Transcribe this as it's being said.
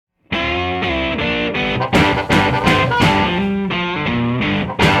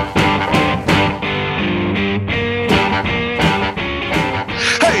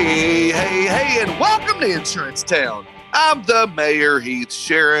the insurance town. I'm the mayor, Heath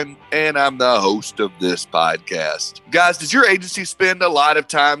Sharon, and I'm the host of this podcast. Guys, does your agency spend a lot of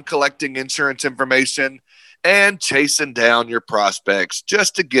time collecting insurance information and chasing down your prospects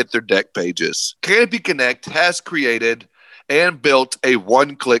just to get their deck pages? Canopy Connect has created and built a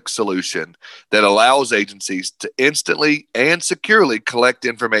one-click solution that allows agencies to instantly and securely collect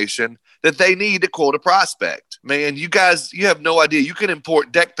information that they need to quote a prospect. Man, you guys, you have no idea. You can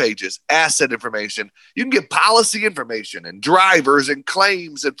import deck pages, asset information. You can get policy information and drivers and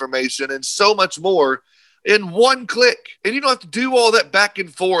claims information and so much more in one click. And you don't have to do all that back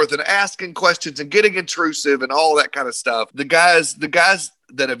and forth and asking questions and getting intrusive and all that kind of stuff. The guys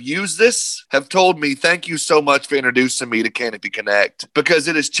that have used this have told me, thank you so much for introducing me to Canopy Connect, because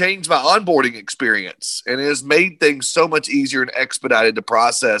it has changed my onboarding experience and it has made things so much easier and expedited the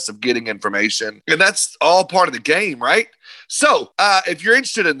process of getting information. And that's all part of the game, right? So if you're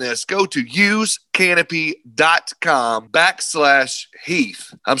interested in this, go to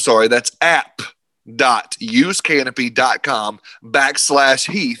usecanopy.com/Heath. I'm sorry, that's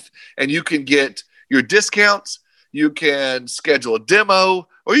app.usecanopy.com/Heath. And you can get your discounts. You can schedule a demo,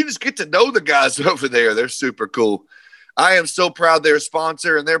 or you just get to know the guys over there. They're super cool. I am so proud they're a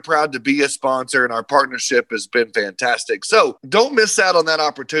sponsor, and they're proud to be a sponsor, and our partnership has been fantastic. So don't miss out on that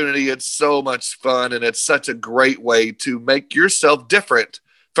opportunity. It's so much fun, and it's such a great way to make yourself different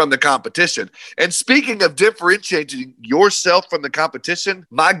from the competition. And speaking of differentiating yourself from the competition,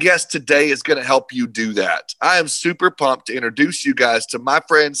 my guest today is going to help you do that. I am super pumped to introduce you guys to my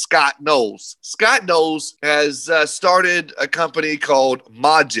friend Scott Knowles. Scott Knowles has started a company called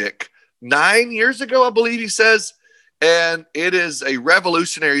Mogic 9 years ago, I believe he says. And it is a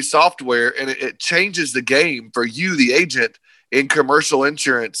revolutionary software, and it changes the game for you, the agent in commercial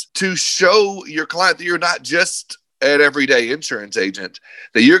insurance, to show your client that you're not just an everyday insurance agent,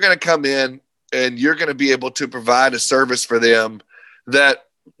 that you're going to come in and you're going to be able to provide a service for them that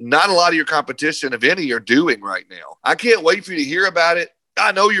not a lot of your competition, if any, are doing right now. I can't wait for you to hear about it.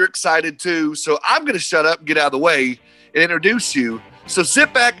 I know you're excited too. So I'm going to shut up and get out of the way and introduce you. So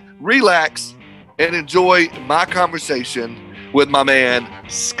sit back, relax, and enjoy my conversation with my man,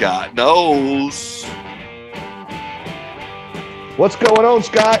 Scott Knowles. What's going on,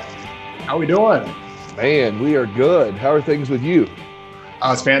 Scott? How we doing? Man, we are good. How are things with you?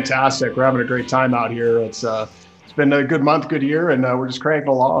 It's fantastic. We're having a great time out here. It's been a good month, good year, and we're just cranking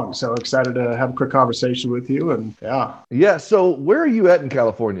along. So excited to have a quick conversation with you. And yeah. So where are you at in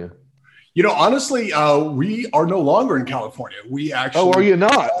California? You know, honestly, we are no longer in California. We actually. Oh, are you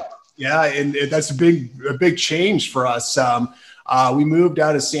not? Yeah, and that's a big change for us. We moved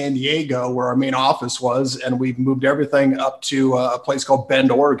out of San Diego, where our main office was, and we've moved everything up to a place called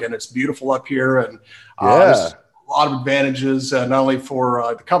Bend, Oregon. It's beautiful up here, and there's a lot of advantages, not only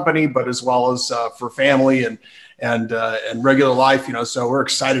for the company, but as well as for family and regular life. You know, so we're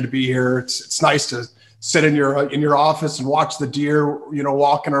excited to be here. It's nice to sit in your office and watch the deer, you know,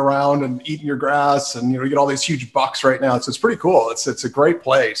 walking around and eating your grass, and you know, you get all these huge bucks right now. So it's pretty cool. It's a great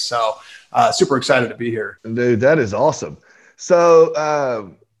place. So super excited to be here. Dude, that is awesome. So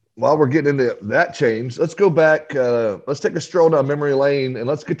while we're getting into that change, let's go back. Let's take a stroll down memory lane and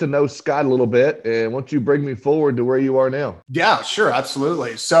let's get to know Scott a little bit. And why don't you bring me forward to where you are now? Yeah, sure.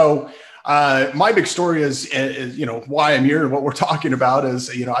 Absolutely. So my big story is, you know, why I'm here and what we're talking about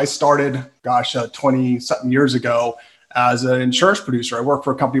is, you know, I started, 20 something years ago as an insurance producer. I worked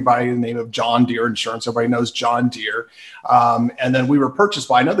for a company by the name of John Deere Insurance. Everybody knows John Deere. And then we were purchased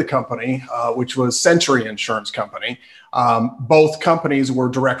by another company, which was Century Insurance Company. Both companies were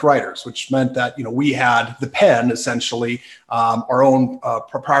direct writers, which meant that, you know, we had the pen, essentially, our own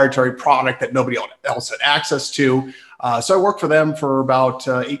proprietary product that nobody else had access to. So I worked for them for about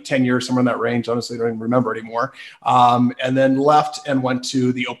 8-10 years, somewhere in that range. Honestly, I don't even remember anymore. And then left and went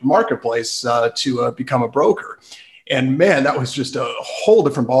to the open marketplace to become a broker. And man, that was just a whole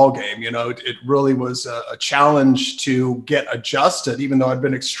different ballgame. You know, it really was a challenge to get adjusted, even though I'd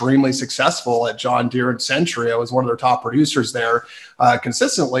been extremely successful at John Deere and Century. I was one of their top producers there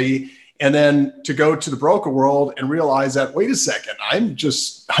consistently. And then to go to the broker world and realize that, wait a second, I'm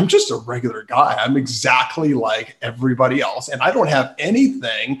just a regular guy. I'm exactly like everybody else. And I don't have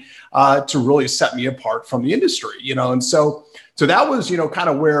anything to really set me apart from the industry, you know? And so that was, you know, kind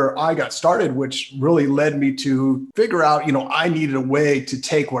of where I got started, which really led me to figure out, you know, I needed a way to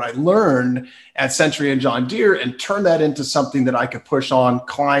take what I learned at Century and John Deere and turn that into something that I could push on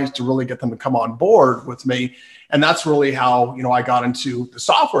clients to really get them to come on board with me. And that's really how, you know, I got into the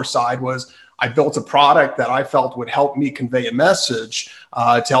software side. Was I built a product that I felt would help me convey a message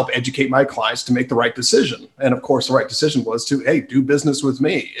to help educate my clients to make the right decision. And of course, the right decision was to, hey, do business with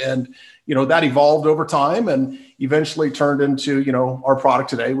me. And, that evolved over time and eventually turned into, our product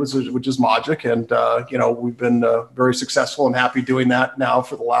today, which is Mogic. And, we've been very successful and happy doing that now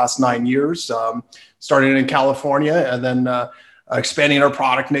for the last 9 years, starting in California and then expanding our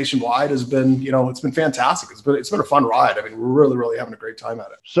product nationwide has been, it's been fantastic. It's been a fun ride. I mean, we're really, really having a great time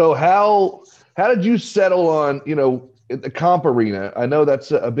at it. So how did you settle on, the comp arena? I know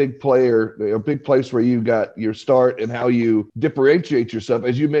that's a big place where you got your start and how you differentiate yourself.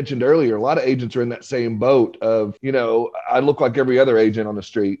 As you mentioned earlier, a lot of agents are in that same boat of, I look like every other agent on the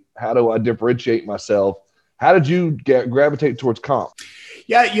street. How do I differentiate myself? How did you gravitate towards comp?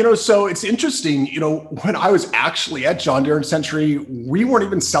 Yeah, so it's interesting, when I was actually at John Deere and Century, we weren't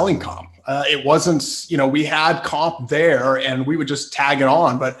even selling comp. It wasn't, we had comp there and we would just tag it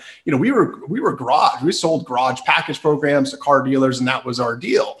on. But, we were garage. We sold garage package programs to car dealers, and that was our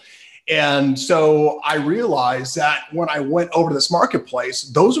deal. And so I realized that when I went over to this marketplace,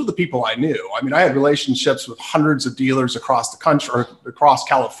 those were the people I knew. I mean, I had relationships with hundreds of dealers across the country, or across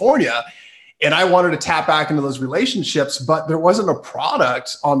California. And I wanted to tap back into those relationships, but there wasn't a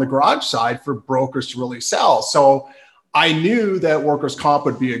product on the garage side for brokers to really sell. So I knew that workers' comp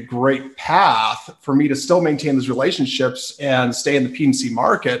would be a great path for me to still maintain those relationships and stay in the P&C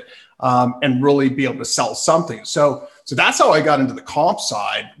market and really be able to sell something. So that's how I got into the comp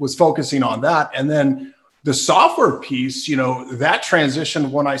side, was focusing on that. And then the software piece, that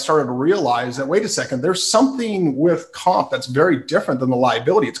transition when I started to realize that, wait a second, there's something with comp that's very different than the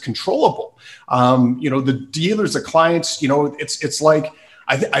liability. It's controllable. The dealers, the clients, it's like,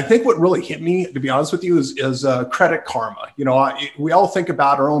 I think what really hit me, to be honest with you, is credit karma. We all think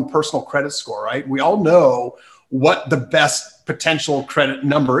about our own personal credit score, right? We all know what the best potential credit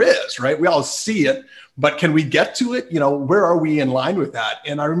number is, right? We all see it, but can we get to it? Where are we in line with that?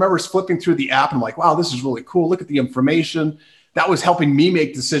 And I remember flipping through the app and I'm like, wow, this is really cool. Look at the information. That was helping me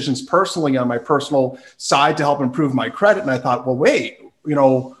make decisions personally on my personal side to help improve my credit. And I thought, well, wait,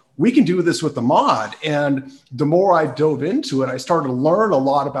 we can do this with the mod. And the more I dove into it, I started to learn a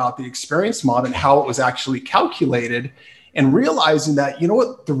lot about the experience mod and how it was actually calculated, and realizing that,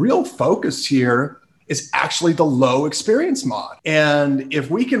 the real focus here is actually the low experience mod. And if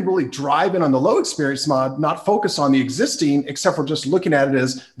we can really drive in on the low experience mod, not focus on the existing, except for just looking at it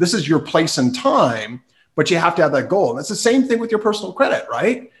as this is your place and time, but you have to have that goal. And it's the same thing with your personal credit,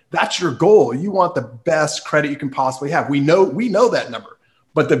 right? That's your goal. You want the best credit you can possibly have. We know that number.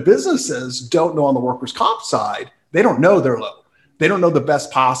 But the businesses don't know on the workers' comp side, they don't know they're low. They don't know the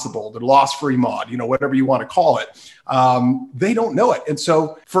best possible, the loss-free mod, whatever you want to call it. They don't know it. And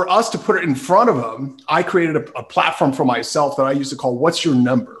so for us to put it in front of them, I created a platform for myself that I used to call What's Your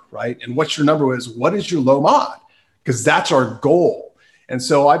Number, right? And What's Your Number is, what is your low mod? Because that's our goal. And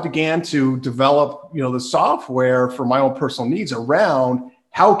so I began to develop, the software for my own personal needs around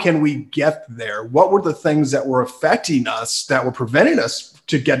how can we get there? What were the things that were affecting us, that were preventing us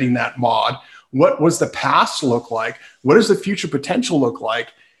to getting that mod? What was the past look like? What does the future potential look like?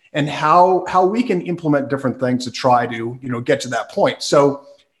 And how we can implement different things to try to, get to that point. So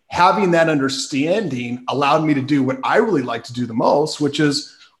having that understanding allowed me to do what I really like to do the most, which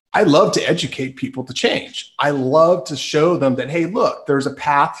is I love to educate people to change. I love to show them that, hey, look, there's a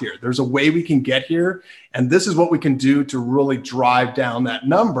path here. There's a way we can get here. And this is what we can do to really drive down that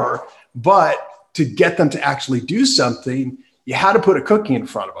number. But to get them to actually do something, you had to put a cookie in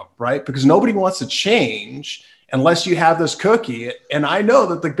front of them, right? Because nobody wants to change unless you have this cookie. And I know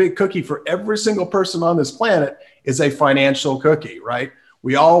that the big cookie for every single person on this planet is a financial cookie, right?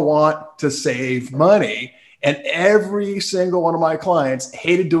 We all want to save money. And every single one of my clients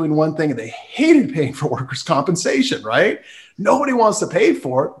hated doing one thing, and they hated paying for workers' compensation, right? Nobody wants to pay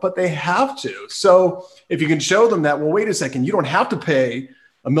for it, but they have to. So if you can show them that, well, wait a second, you don't have to pay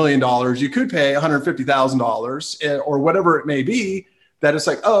 $1 million. You could pay $150,000 or whatever it may be, that it's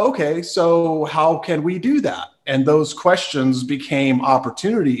like, oh, okay, so how can we do that? And those questions became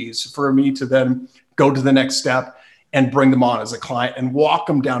opportunities for me to then go to the next step and bring them on as a client and walk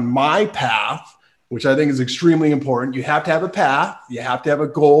them down my path, which I think is extremely important. You have to have a path, you have to have a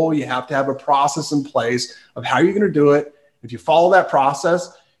goal, you have to have a process in place of how you're going to do it. If you follow that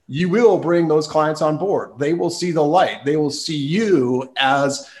process, you will bring those clients on board. They will see the light. They will see you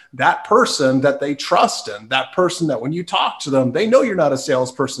as that person that they trust in, that person that when you talk to them, they know you're not a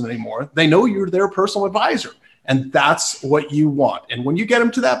salesperson anymore. They know you're their personal advisor. And that's what you want. And when you get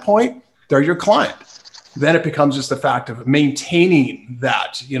them to that point, they're your client. Then it becomes just a fact of maintaining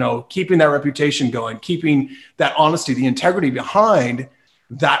that, keeping that reputation going, keeping that honesty, the integrity behind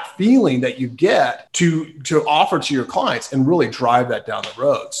that feeling that you get to offer to your clients and really drive that down the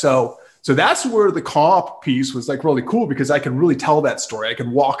road. So that's where the comp piece was like really cool, because I could really tell that story. I could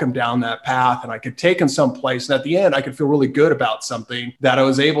walk them down that path and I could take them someplace. And at the end, I could feel really good about something that I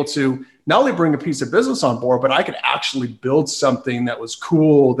was able to not only bring a piece of business on board, but I could actually build something that was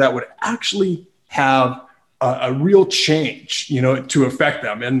cool, that would actually have a real change, to affect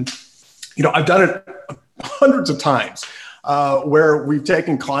them. And, I've done it hundreds of times where we've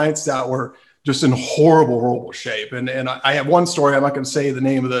taken clients that were just in horrible shape. And I have one story. I'm not going to say the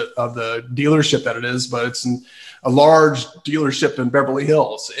name of the dealership that it is, but it's a large dealership in Beverly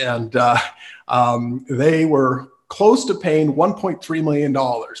Hills. And they were close to paying $1.3 million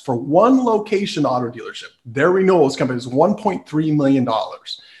for one location auto dealership. Their renewals company is $1.3 million.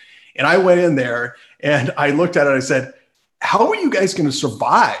 And I went in there and I looked at it and I said, how are you guys going to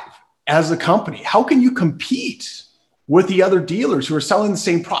survive as a company? How can you compete with the other dealers who are selling the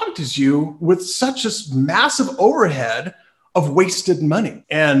same product as you with such a massive overhead of wasted money?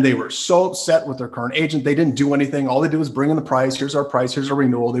 And they were so upset with their current agent. They didn't do anything. All they did was bring in the price. Here's our price. Here's our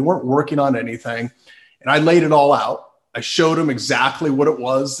renewal. They weren't working on anything. And I laid it all out. I showed them exactly what it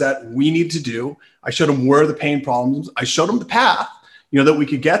was that we need to do. I showed them where the pain problems. I showed them the path, that we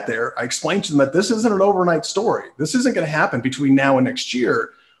could get there. I explained to them that this isn't an overnight story. This isn't going to happen between now and next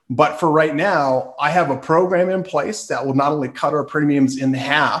year. But for right now, I have a program in place that will not only cut our premiums in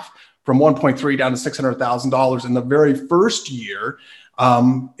half from 1.3 down to $600,000 in the very first year.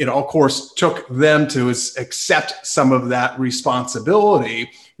 It, of course, took them to accept some of that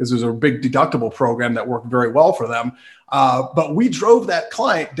responsibility, because it was a big deductible program that worked very well for them. But we drove that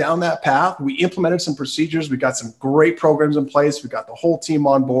client down that path. We implemented some procedures. We got some great programs in place. We got the whole team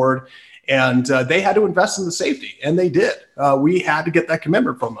on board. And they had to invest in the safety, and they did. We had to get that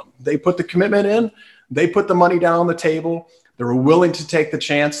commitment from them. They put the commitment in. They put the money down on the table. They were willing to take the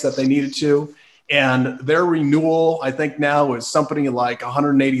chance that they needed to. And their renewal, I think now, is something like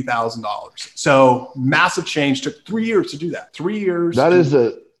 $180,000. So massive change. Took 3 years to do that. 3 years.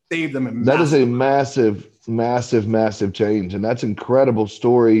 Save them. That is a massive change. And that's an incredible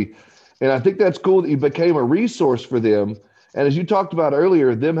story. And I think that's cool that you became a resource for them. And as you talked about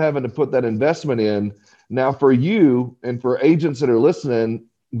earlier, them having to put that investment in. Now for you and for agents that are listening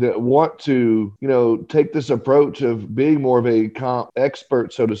that want to, take this approach of being more of a comp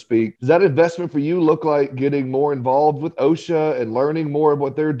expert, so to speak, does that investment for you look like getting more involved with OSHA and learning more of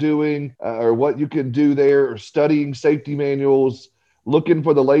what they're doing or what you can do there, or studying safety manuals, looking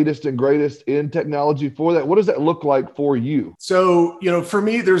for the latest and greatest in technology for that? What does that look like for you? So, for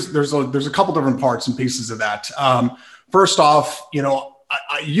me, there's a couple different parts and pieces of that. First off, you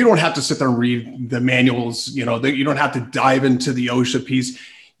don't have to sit there and read the manuals. You don't have to dive into the OSHA piece.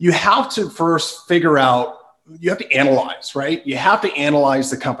 You have to first figure out, you have to analyze, right? You have to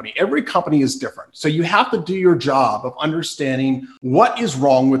analyze the company. Every company is different. So you have to do your job of understanding what is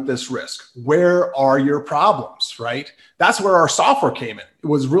wrong with this risk. Where are your problems, right? That's where our software came in. It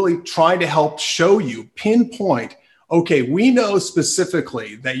was really trying to help show you, pinpoint, okay, we know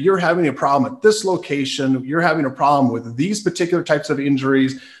specifically that you're having a problem at this location. You're having a problem with these particular types of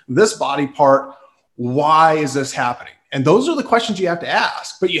injuries, this body part. Why is this happening? And those are the questions you have to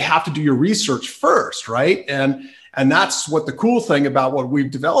ask, but you have to do your research first, right? And that's what the cool thing about what we've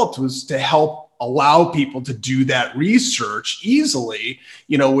developed was to help allow people to do that research easily,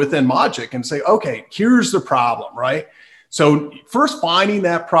 within Mogic and say, okay, here's the problem, right? So first, finding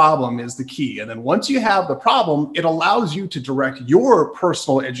that problem is the key. And then once you have the problem, it allows you to direct your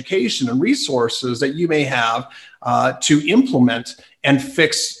personal education and resources that you may have to implement and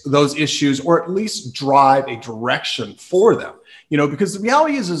fix those issues, or at least drive a direction for them. Because the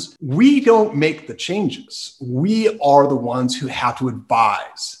reality is we don't make the changes. We are the ones who have to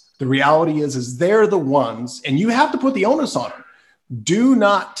advise. The reality is they're the ones, and you have to put the onus on them. Do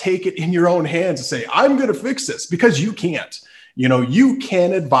not take it in your own hands and say, I'm going to fix this, because you can't. You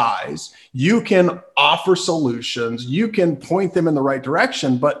can advise, you can offer solutions, you can point them in the right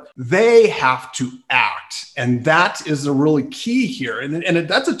direction, but they have to act. And that is the really key here. And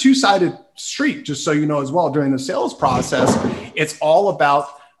that's a two-sided street, just so you know as well, during the sales process. It's all about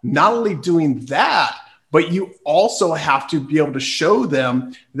not only doing that, but you also have to be able to show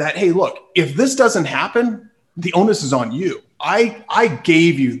them that, hey, look, if this doesn't happen, the onus is on you. I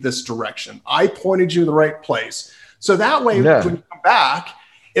gave you this direction. I pointed you in the right place. So that way, when you come back,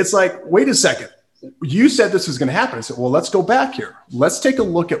 it's like, wait a second. You said this was going to happen. I said, well, let's go back here. Let's take a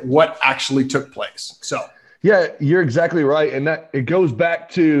look at what actually took place. So, yeah, you're exactly right. And that it goes back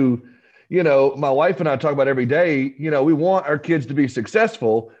to, my wife and I talk about every day, we want our kids to be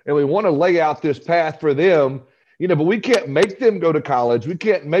successful, and we want to lay out this path for them, but we can't make them go to college. We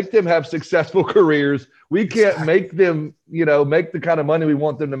can't make them have successful careers. We can't make them, make the kind of money we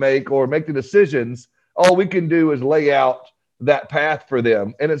want them to make or make the decisions. All we can do is lay out that path for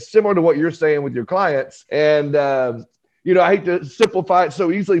them. And it's similar to what you're saying with your clients. And, I hate to simplify it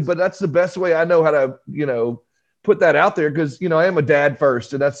so easily, but that's the best way I know how to, put that out there because, I am a dad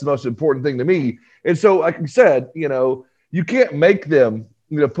first, and that's the most important thing to me. And so, like I said, you can't make them,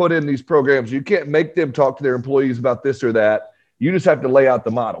 put in these programs. You can't make them talk to their employees about this or that. You just have to lay out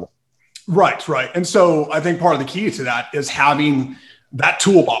the model. Right. And so I think part of the key to that is having that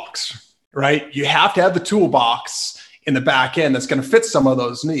toolbox, right? You have to have the toolbox in the back end that's going to fit some of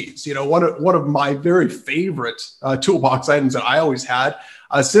those needs. One of my very favorite toolbox items that I always had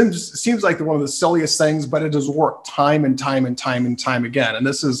seems like one of the silliest things, but it has worked time and time again. And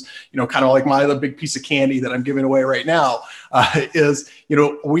this is, kind of like my other big piece of candy that I'm giving away right now is,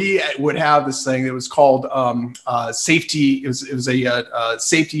 we would have this thing that was called safety. It was a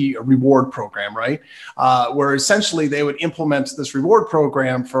safety reward program, right? Where essentially they would implement this reward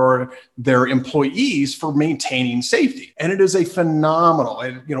program for their employees for maintaining safety. And it is a phenomenal,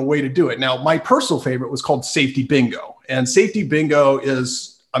 way to do it. Now, my personal favorite was called Safety Bingo. And Safety Bingo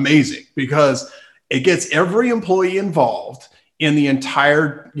is amazing because it gets every employee involved in the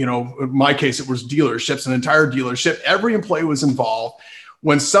entire, in my case, it was dealerships, an entire dealership. Every employee was involved.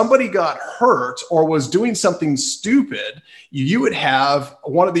 When somebody got hurt or was doing something stupid, you would have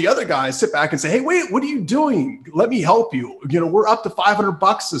one of the other guys sit back and say, hey, wait, what are you doing? Let me help you. We're up to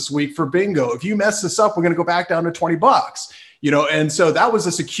 $500 this week for bingo. If you mess this up, we're going to go back down to $20. And so that was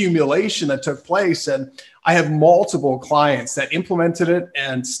this accumulation that took place. And I have multiple clients that implemented it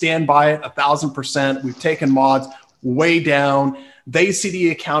and stand by it 1,000%. We've taken mods way down. They see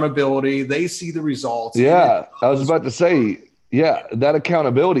the accountability. They see the results. Yeah, I was about to say, that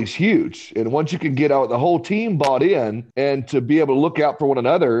accountability is huge. And once you can get out, the whole team bought in and to be able to look out for one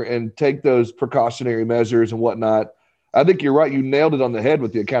another and take those precautionary measures and whatnot, I think you're right. You nailed it on the head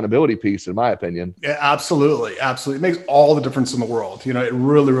with the accountability piece, in my opinion. Yeah, absolutely. It makes all the difference in the world. It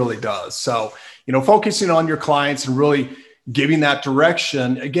really, really does. So, focusing on your clients and really giving that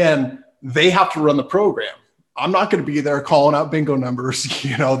direction, again, they have to run the program. I'm not going to be there calling out bingo numbers.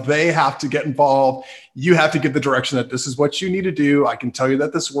 They have to get involved. You have to give the direction that this is what you need to do. I can tell you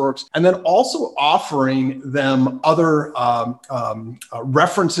that this works. And then also offering them other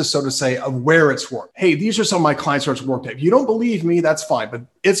references, so to say, of where it's worked. Hey, these are some of my clients where it's worked. If you don't believe me, that's fine, but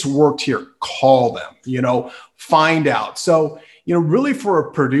it's worked here. Call them, find out. So, really for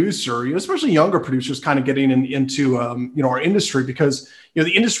a producer, especially younger producers kind of getting into, our industry because, the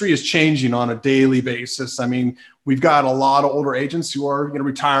industry is changing on a daily basis. I mean, we've got a lot of older agents who are,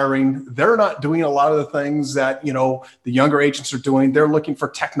 retiring. They're not doing a lot of the things that, the younger agents are doing. They're looking for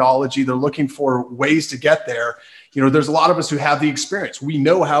technology. They're looking for ways to get there. There's a lot of us who have the experience. We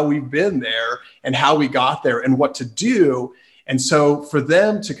know how we've been there and how we got there and what to do. And so for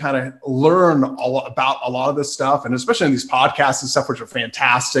them to kind of learn about a lot of this stuff, and especially in these podcasts and stuff, which are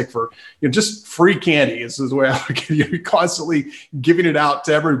fantastic for, just free candy is the way I look at it. You're constantly giving it out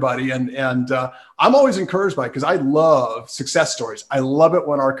to everybody. And I'm always encouraged by it because I love success stories. I love it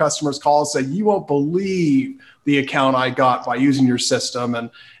when our customers call and say, you won't believe the account I got by using your system.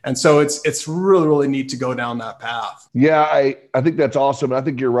 And so it's really, really neat to go down that path. Yeah, I think that's awesome. And I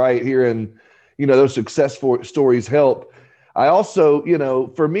think you're right here. And, those success stories help. I also,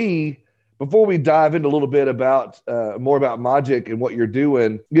 for me, before we dive into a little bit about more about Magic and what you're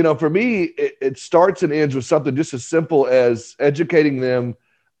doing, for me, it starts and ends with something just as simple as educating them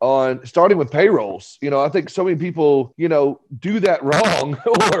on starting with payrolls. I think so many people, do that wrong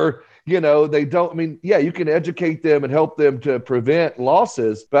or, they don't. I mean, yeah, you can educate them and help them to prevent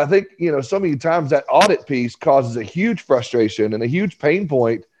losses. But I think, so many times that audit piece causes a huge frustration and a huge pain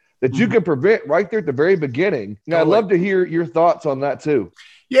point that you can prevent right there at the very beginning. Now, I'd love to hear your thoughts on that too.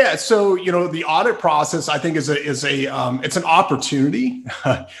 Yeah. So, the audit process, I think is it's an opportunity.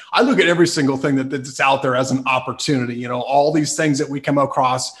 I look at every single thing that's out there as an opportunity. All these things that we come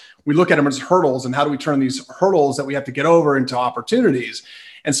across, we look at them as hurdles, and how do we turn these hurdles that we have to get over into opportunities?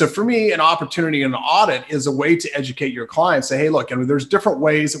 And so for me, an opportunity in an audit is a way to educate your clients. Say, hey, look, there's different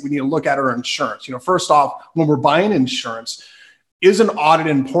ways that we need to look at our insurance. First off, when we're buying insurance, is an audit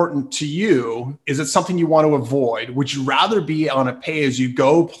important to you? Is it something you want to avoid? Would you rather be on a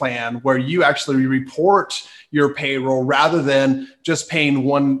pay-as-you-go plan where you actually report your payroll rather than just paying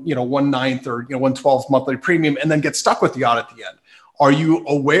 1/9 or 1/12 monthly premium and then get stuck with the audit at the end? Are you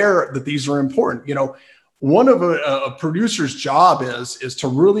aware that these are important? One of a producer's job is to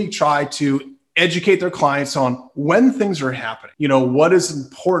really try to educate their clients on when things are happening. What is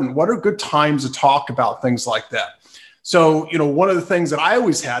important? What are good times to talk about things like that? So, one of the things that I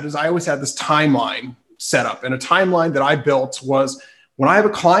always had this timeline set up, and a timeline that I built was, when I have a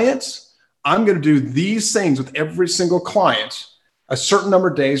client, I'm going to do these things with every single client a certain number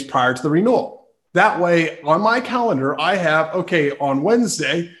of days prior to the renewal. That way on my calendar, I have, okay, on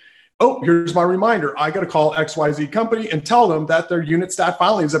Wednesday, here's my reminder. I got to call XYZ company and tell them that their unit stat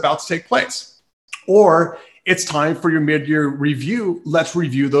filing is about to take place. Or it's time for your mid-year review. Let's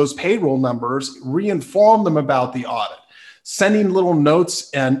review those payroll numbers, re-inform them about the audit. Sending little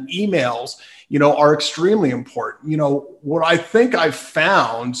notes and emails, are extremely important. What I think I've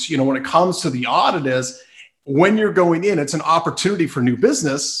found, when it comes to the audit is, when you're going in, it's an opportunity for new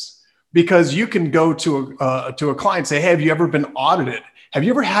business, because you can go to a client and say, hey, have you ever been audited? Have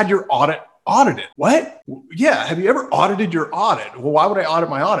you ever had your audit audited? What? Yeah. Have you ever audited your audit? Well, why would I audit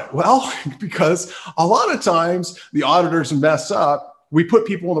my audit? Well, because a lot of times the auditors mess up. We put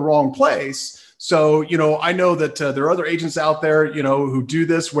people in the wrong place. So, I know that there are other agents out there, who do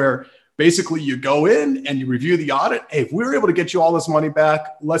this, where basically you go in and you review the audit. Hey, if we were able to get you all this money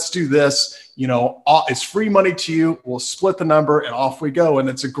back, let's do this. It's free money to you. We'll split the number and off we go. And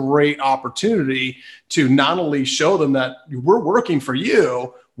it's a great opportunity to not only show them that we're working for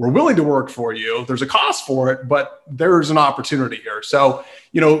you, we're willing to work for you. There's a cost for it, but there's an opportunity here. So,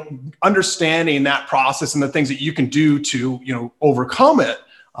 understanding that process and the things that you can do to, overcome it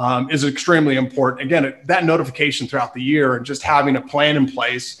is extremely important. Again, that notification throughout the year, and just having a plan in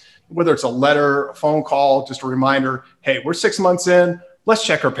place, whether it's a letter, a phone call, just a reminder, hey, we're 6 months in, let's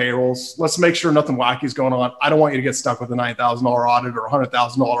check our payrolls. Let's make sure nothing wacky is going on. I don't want you to get stuck with a $9,000 audit or a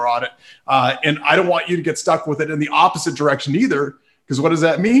 $100,000 audit. And I don't want you to get stuck with it in the opposite direction either, because what does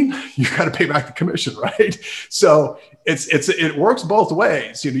that mean? You got to pay back the commission, right? So it works both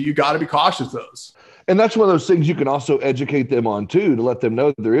ways. You got to be cautious of those. And that's one of those things you can also educate them on too, to let them know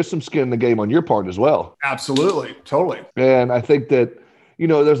that there is some skin in the game on your part as well. Absolutely. Totally. And I think that,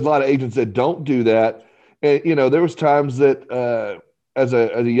 there's a lot of agents that don't do that. And, there was times that as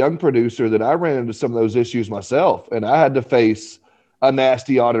a young producer that I ran into some of those issues myself, and I had to face a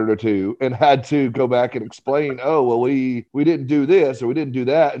nasty audit or two and had to go back and explain, we didn't do this or we didn't do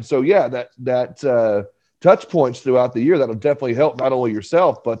that. And so, yeah, that touch points throughout the year, that'll definitely help not only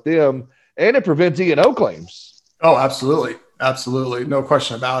yourself, but them, and it prevents E&O claims. Oh, absolutely. Absolutely. No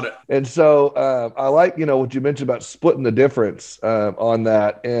question about it. And so I like, what you mentioned about splitting the difference on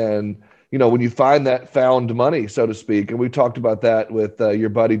that. And, when you find that found money, so to speak, and we talked about that with your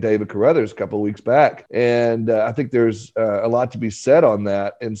buddy, David Carruthers, a couple of weeks back. And I think there's a lot to be said on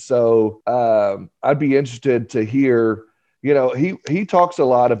that. And so I'd be interested to hear, he talks a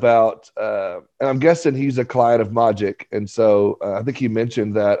lot about, and I'm guessing he's a client of Majic. And so I think he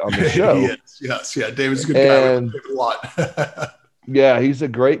mentioned that on the show. Yes. Yeah. David's a good guy. We like him a lot. Yeah, he's a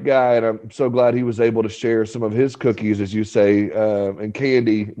great guy. And I'm so glad he was able to share some of his cookies, as you say, and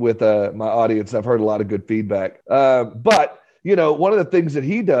candy with my audience. I've heard a lot of good feedback. But, one of the things that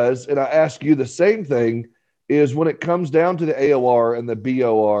he does, and I ask you the same thing, is when it comes down to the AOR and the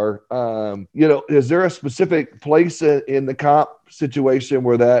BOR, is there a specific place in the comp situation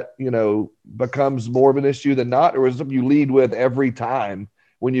where that, becomes more of an issue than not, or is it something you lead with every time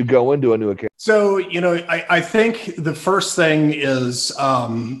when you go into a new account? So, I think the first thing is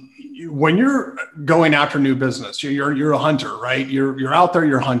when you're going after new business, you're a hunter, right? You're out there,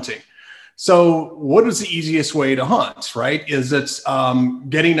 you're hunting. So what is the easiest way to hunt, right? Is it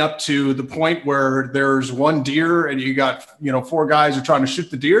getting up to the point where there's one deer and you got, 4 guys are trying to shoot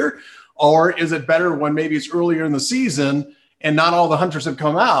the deer? Or is it better when maybe it's earlier in the season and not all the hunters have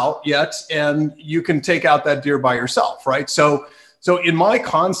come out yet and you can take out that deer by yourself, right? So in my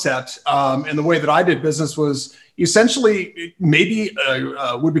concept and the way that I did business was essentially maybe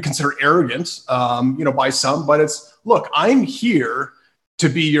would be considered arrogant, by some, but it's, look, I'm here to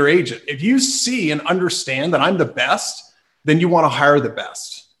be your agent. If you see and understand that I'm the best, then you want to hire the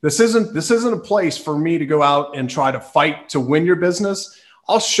best. This isn't a place for me to go out and try to fight to win your business.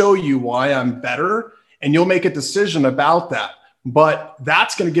 I'll show you why I'm better and you'll make a decision about that. But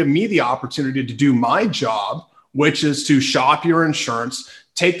that's going to give me the opportunity to do my job, which is to shop your insurance,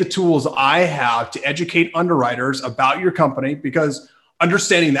 take the tools I have to educate underwriters about your company, because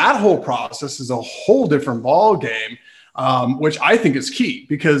understanding that whole process is a whole different ball game. Which I think is key,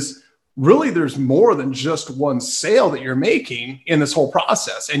 because really there's more than just one sale that you're making in this whole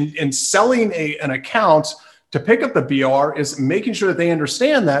process. And selling an account to pick up the BR is making sure that they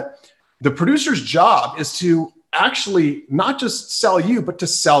understand that the producer's job is to actually not just sell you, but to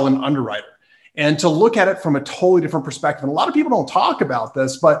sell an underwriter and to look at it from a totally different perspective. And a lot of people don't talk about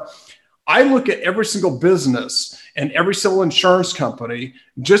this, but I look at every single business and every single insurance company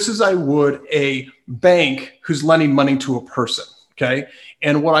just as I would a bank who's lending money to a person. Okay.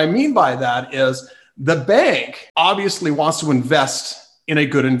 And what I mean by that is the bank obviously wants to invest in a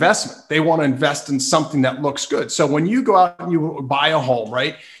good investment. They want to invest in something that looks good. So when you go out and you buy a home,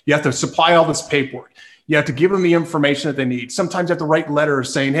 right, you have to supply all this paperwork. You have to give them the information that they need. Sometimes you have to write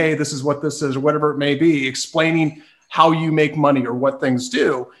letters saying, hey, this is what this is, or whatever it may be, explaining how you make money or what things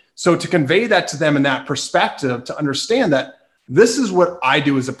do. So to convey that to them in that perspective, to understand that this is what I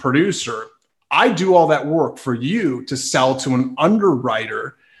do as a producer. I do all that work for you to sell to an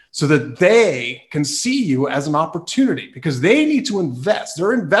underwriter so that they can see you as an opportunity, because they need to invest.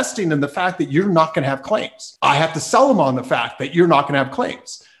 They're investing in the fact that you're not going to have claims. I have to sell them on the fact that you're not going to have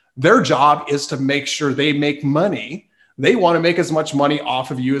claims. Their job is to make sure they make money. They want to make as much money off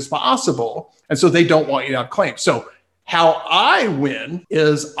of you as possible. And so they don't want you to have claims. So how I win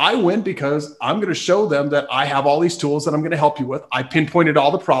is I win because I'm going to show them that I have all these tools that I'm going to help you with. I pinpointed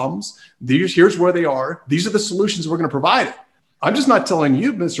all the problems. Here's where they are. These are the solutions we're going to provide it. I'm just not telling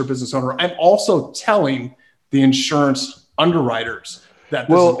you, Mr. Business Owner. I'm also telling the insurance underwriters that.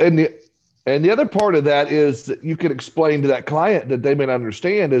 And the other part of that is that you can explain to that client that they may not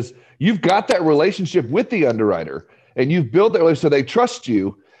understand is you've got that relationship with the underwriter and you've built that relationship so they trust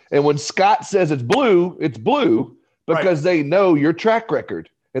you. And when Scott says it's blue because they know your track record.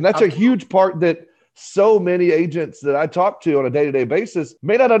 And that's a huge part that so many agents that I talk to on a day-to-day basis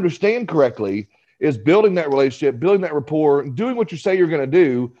may not understand correctly, is building that relationship, building that rapport, doing what you say you're going to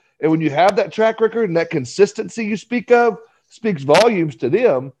do. And when you have that track record and that consistency you speak of, speaks volumes to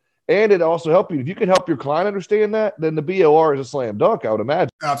them. And it also helps you. If you can help your client understand that, then the BOR is a slam dunk, I would imagine.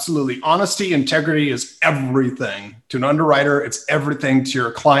 Absolutely. Honesty, integrity is everything to an underwriter. It's everything to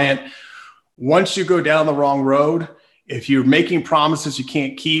your client. Once you go down the wrong road, if you're making promises you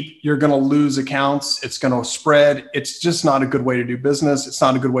can't keep, you're going to lose accounts. It's going to spread. It's just not a good way to do business. It's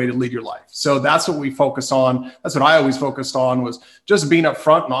not a good way to lead your life. So that's what we focus on. That's what I always focused on, was just being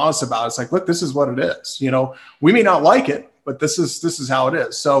upfront and honest about it. It's like, look, this is what it is. You know, we may not like it, but this is how it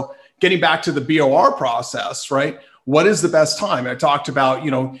is. So getting back to the BOR process, right? What is the best time? I talked about,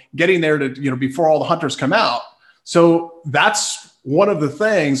 getting there to, before all the hunters come out. So that's one of the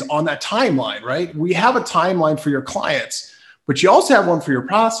things on that timeline, right? We have a timeline for your clients, but you also have one for your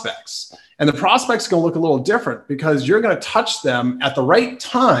prospects. And the prospect's going to look a little different because you're going to touch them at the right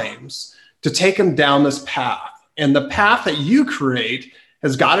times to take them down this path. And the path that you create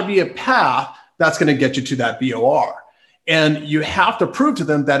has got to be a path that's going to get you to that BOR. And you have to prove to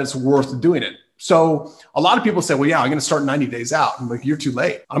them that it's worth doing it. So a lot of people say, well, yeah, I'm going to start 90 days out. I'm like, you're too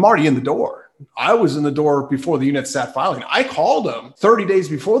late. I'm already in the door. I was in the door before the unit stat filing. I called them 30 days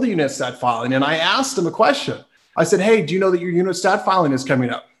before the unit stat filing, and I asked them a question. I said, hey, do you know that your unit stat filing is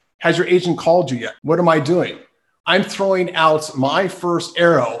coming up? Has your agent called you yet? What am I doing? I'm throwing out my first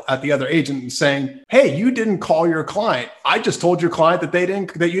arrow at the other agent and saying, hey, you didn't call your client. I just told your client that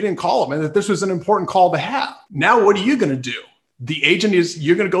you didn't call them and that this was an important call to have. Now, what are you going to do? The agent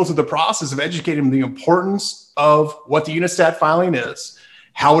you're going to go through the process of educating them the importance of what the unit stat filing is,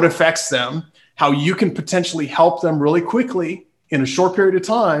 how it affects them, how you can potentially help them really quickly in a short period of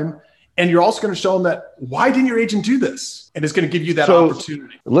time. And you're also going to show them that, why didn't your agent do this? And it's going to give you that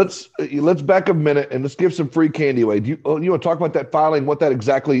opportunity. Let's back a minute and let's give some free candy away. Do you want to talk about that filing, what that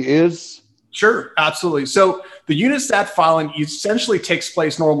exactly is? Sure, absolutely. So the unit stat filing essentially takes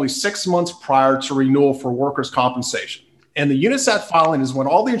place normally 6 months prior to renewal for workers' compensation. And the unit stat filing is when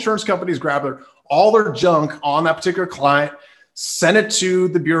all the insurance companies grab all their junk on that particular client, send it to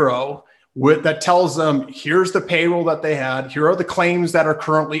the bureau that tells them, here's the payroll that they had. Here are the claims that are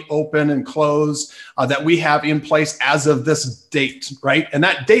currently open and closed that we have in place as of this date, right? And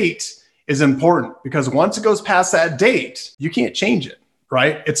that date is important because once it goes past that date, you can't change it,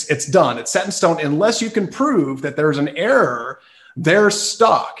 right? It's done. It's set in stone. Unless you can prove that there's an error, they're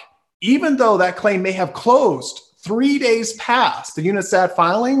stuck. Even though that claim may have closed 3 days past the unit stat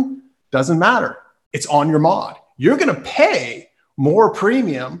filing, doesn't matter. It's on your mod. You're going to pay more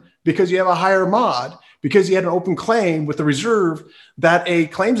premium because you have a higher mod, because you had an open claim with the reserve that a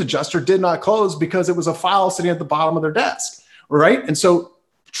claims adjuster did not close because it was a file sitting at the bottom of their desk, right? And so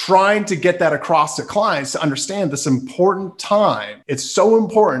trying to get that across to clients to understand this important time. It's so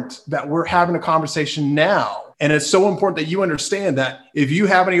important that we're having a conversation now. And it's so important that you understand that if you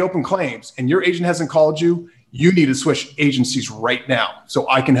have any open claims and your agent hasn't called you, you need to switch agencies right now so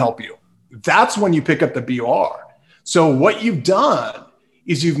I can help you. That's when you pick up the BOR. So what you've done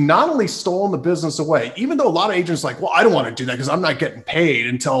is you've not only stolen the business away, even though a lot of agents are like, well, I don't want to do that because I'm not getting paid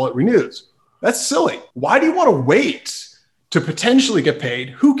until it renews. That's silly. Why do you want to wait to potentially get paid.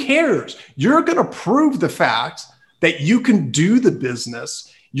 Who cares? You're going to prove the fact that you can do the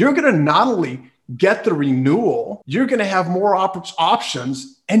business. You're going to not only get the renewal, you're going to have more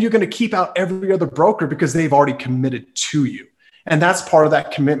options, and you're going to keep out every other broker because they've already committed to you. And that's part of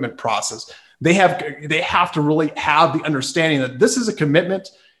that commitment process. They have to really have the understanding that this is a commitment.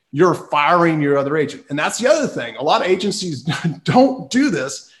 You're firing your other agent. And that's the other thing. A lot of agencies don't do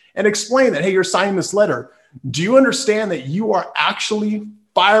this and explain that, hey, you're signing this letter. Do you understand that you are actually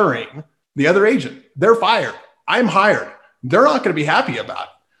firing the other agent? They're fired. I'm hired. They're not going to be happy about it.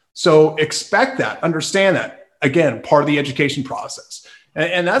 So expect that, understand that. Again, part of the education process.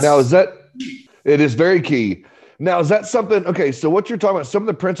 And that's now, it is very key. Now, is that something, okay, so what you're talking about, some of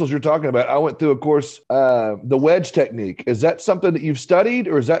the principles you're talking about, I went through, of course, the wedge technique. Is that something that you've studied,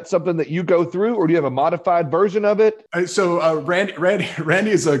 or is that something that you go through, or do you have a modified version of it? So Randy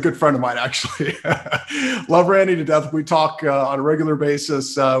is a good friend of mine, actually. Love Randy to death. We talk on a regular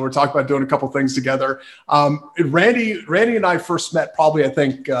basis. We're talking about doing a couple things together. Randy and I first met probably, I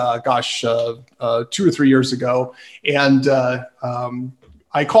think, 2 or 3 years ago. And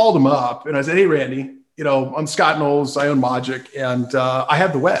I called him up and I said, hey, Randy, I'm Scott Knowles. I own Mogic, and I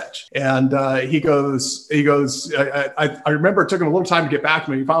have the wedge. And he goes. I remember it took him a little time to get back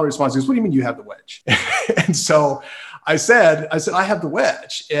to me. He finally responds. He goes, "What do you mean you have the wedge?" And so I said, I have the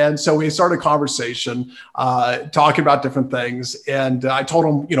wedge. And so we started a conversation, talking about different things. And I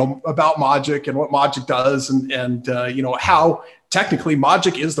told him, about Mogic and what Mogic does, and how technically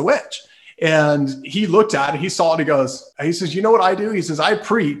Mogic is the wedge. And he looked at it. He saw it. He says, "You know what I do?" He says, "I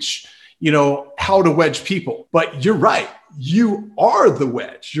preach how to wedge people." But you're right. You are the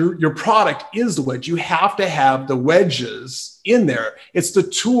wedge. Your product is the wedge. You have to have the wedges in there. It's the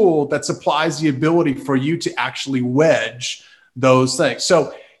tool that supplies the ability for you to actually wedge those things.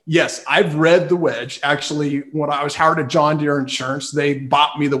 So yes, I've read the wedge. Actually, when I was hired at John Deere Insurance, they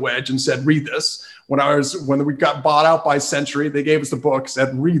bought me the wedge and said, read this. When we got bought out by Century, they gave us the book,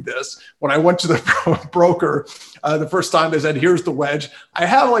 said, read this. When I went to the broker, the first time they said, here's the wedge. I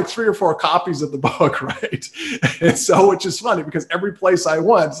have like 3 or 4 copies of the book, right? And so, which is funny because every place I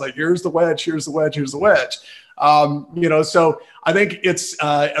went, it's like, here's the wedge, here's the wedge, here's the wedge. So I think it's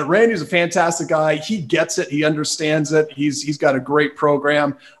Randy's a fantastic guy. He gets it. He understands it. He's got a great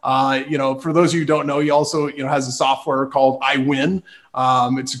program. For those of you who don't know, he also, has a software called iWin.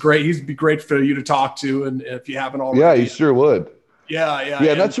 It's great. He'd be great for you to talk to. And if you haven't already. Yeah, he sure would. Yeah.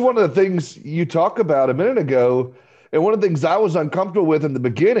 And that's one of the things you talked about a minute ago. And one of the things I was uncomfortable with in the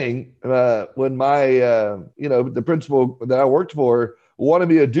beginning, when my, the principal that I worked for wanted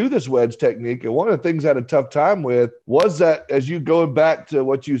me to do this wedge technique. And one of the things I had a tough time with was that, as you going back to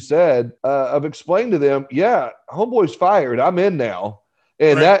what you said, of explaining to them, homeboy's fired, I'm in now.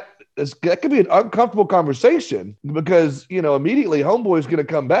 And right. that could be an uncomfortable conversation because, immediately homeboy's going to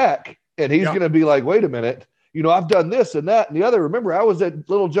come back and he's going to be like, wait a minute, I've done this and that and the other. Remember, I was at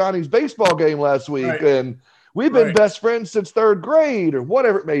little Johnny's baseball game last week and we've been best friends since 3rd grade or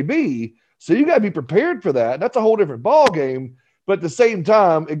whatever it may be. So you got to be prepared for that. That's a whole different ball game. But at the same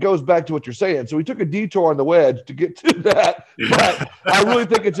time, it goes back to what you're saying. So we took a detour on the wedge to get to that. But I really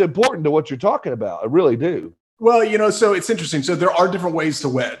think it's important to what you're talking about. I really do. Well, so it's interesting. So there are different ways to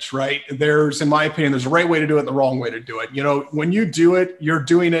wedge, right? In my opinion, there's a right way to do it and the wrong way to do it. When you do it, you're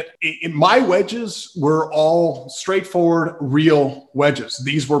doing it. My wedges were all straightforward, real wedges.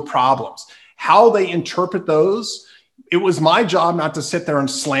 These were problems. How they interpret those, it was my job not to sit there and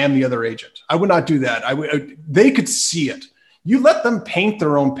slam the other agent. I would not do that. They could see it. You let them paint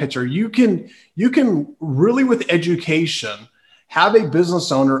their own picture. You can really, with education, have a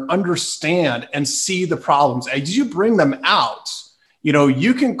business owner understand and see the problems. As you bring them out,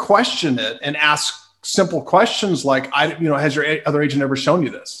 you can question it and ask simple questions like, has your other agent ever shown you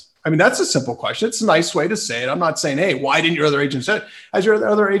this? I mean, that's a simple question. It's a nice way to say it. I'm not saying, hey, why didn't your other agent say it? Has your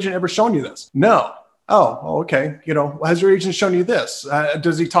other agent ever shown you this? No. Oh, okay. Has your agent shown you this?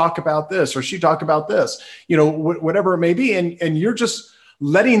 Does he talk about this or she talk about this? Whatever it may be. And you're just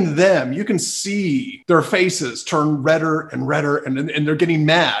letting them, you can see their faces turn redder and redder and they're getting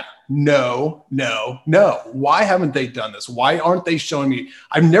mad. No. Why haven't they done this? Why aren't they showing me?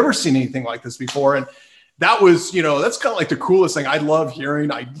 I've never seen anything like this before. And that was, that's kind of like the coolest thing I love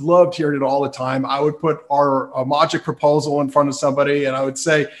hearing. I loved hearing it all the time. I would put our Mogic proposal in front of somebody and I would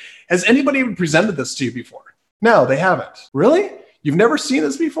say, has anybody even presented this to you before? No, they haven't. Really? You've never seen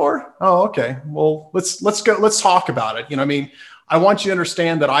this before? Oh, okay. Well, let's go. Let's talk about it. I want you to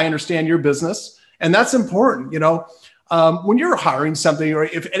understand that I understand your business, and that's important. when you're hiring something, or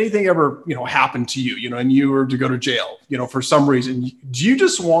if anything ever, happened to you, and you were to go to jail, for some reason, do you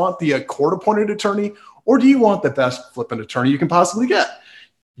just want the court-appointed attorney, or do you want the best flippant attorney you can possibly get?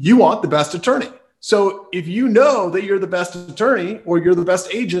 You want the best attorney. So if you know that you're the best attorney or you're the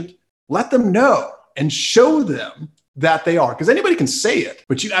best agent, let them know and show them that they are, because anybody can say it,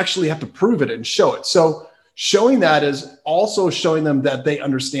 but you actually have to prove it and show it. So showing that is also showing them that they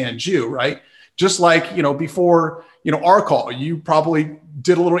understand you, right? Just like, before, our call, you probably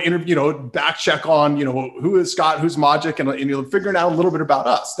did a little interview, back check on, who is Scott, who's Mogic, and figuring out a little bit about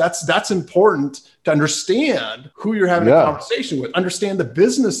us. That's important to understand who you're having a conversation with, understand the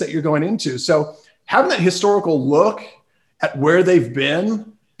business that you're going into. So having that historical look at where they've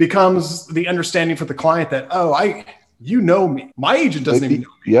been becomes the understanding for the client that, you know me. My agent doesn't even know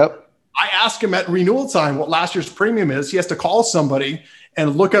me. Yep. I ask him at renewal time what last year's premium is. He has to call somebody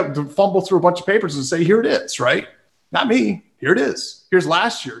and look up, fumble through a bunch of papers and say, here it is, right? Not me. Here it is. Here's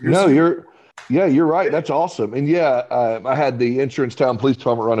last year. You're right. That's awesome. And I had the Insurance Town Police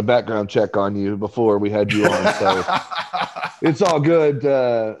Department run a background check on you before we had you on. So it's all good.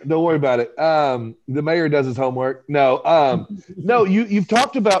 Don't worry about it. The mayor does his homework. No, you've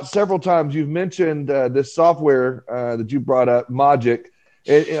talked about several times. You've mentioned this software that you brought up, Mogic.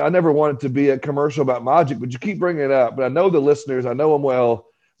 And I never wanted to be a commercial about Mogic, but you keep bringing it up. But I know the listeners, I know them well.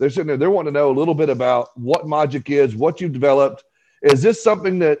 They're sitting there, they're wanting to know a little bit about what Mogic is, what you've developed. Is this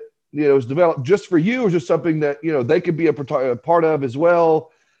something that, is developed just for you, or just something that, they could be a part of as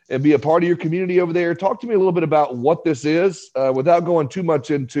well and be a part of your community over there? Talk to me a little bit about what this is without going too much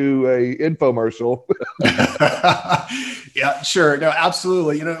into a infomercial. Yeah, sure. No,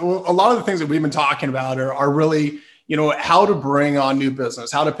 absolutely. A lot of the things that we've been talking about are really, how to bring on new business,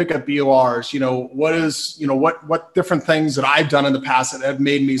 how to pick up BORs, what different things that I've done in the past that have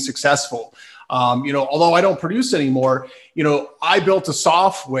made me successful. Although I don't produce anymore, I built a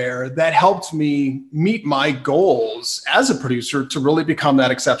software that helped me meet my goals as a producer to really become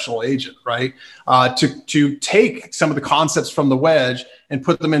that exceptional agent, right? To take some of the concepts from the wedge and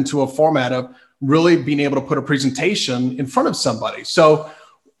put them into a format of really being able to put a presentation in front of somebody. So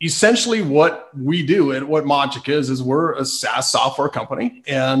essentially what we do and what Mogic is we're a SaaS software company,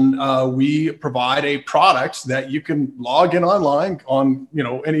 and we provide a product that you can log in online on,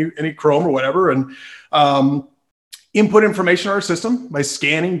 any Chrome or whatever, and input information in our system by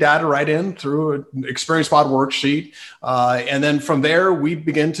scanning data right in through an ExperiencePod worksheet. And then from there, we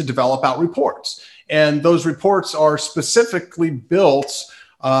begin to develop out reports. And those reports are specifically built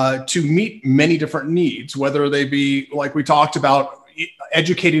to meet many different needs, whether they be, like we talked about,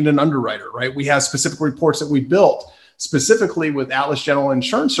 educating an underwriter, right? We have specific reports that we built specifically with Atlas General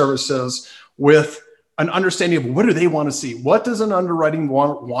Insurance Services with an understanding of what do they want to see? What does an underwriting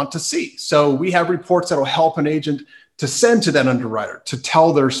want to see? So we have reports that will help an agent to send to that underwriter to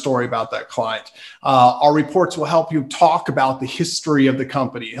tell their story about that client. Our reports will help you talk about the history of the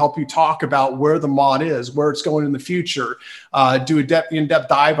company, help you talk about where the mod is, where it's going in the future, do a in-depth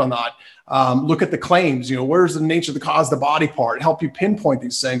dive on that. Look at the claims, where's the nature of the cause, the body part, help you pinpoint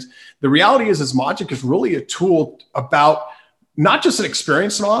these things. The reality is Mogic is really a tool about not just an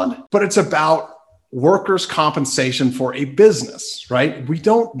experience mod, but it's about workers' compensation for a business, right? We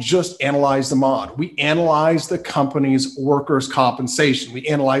don't just analyze the mod. We analyze the company's workers' compensation. We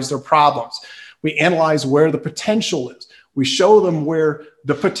analyze their problems. We analyze where the potential is. We show them where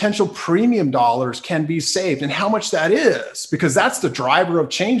the potential premium dollars can be saved and how much that is, because that's the driver of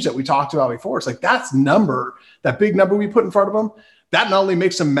change that we talked about before. It's like that big number we put in front of them, that not only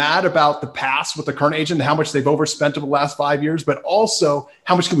makes them mad about the past with the current agent and how much they've overspent over the last 5 years, but also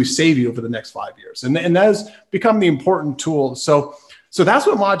how much can we save you over the next 5 years? And that has become the important tool. So that's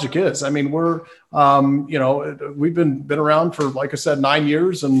what Mogic is. I mean, we're, we've been around for, like I said, 9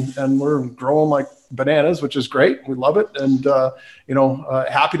 years, and we're growing like bananas, which is great. We love it. And,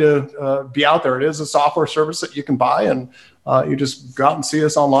 happy to be out there. It is a software service that you can buy, and you just go out and see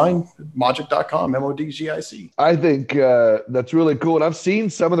us online, mogic.com, MODGIC. I think that's really cool. And I've seen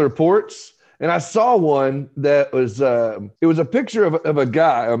some of the reports, and I saw one that was, it was a picture of a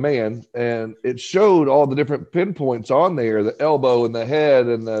guy, a man, and it showed all the different pinpoints on there, the elbow and the head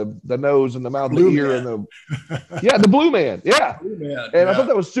and the nose and the mouth, the ear and the blue man. Yeah. Blue man, and I thought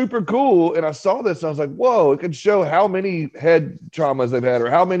that was super cool. And I saw this and I was like, whoa, it could show how many head traumas they've had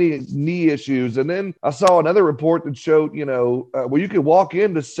or how many knee issues. And then I saw another report that showed, where you could walk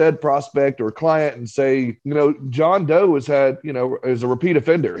into said prospect or client and say, John Doe has had, is a repeat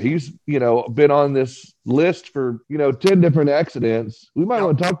offender. He's, been on this list for 10 different accidents. We might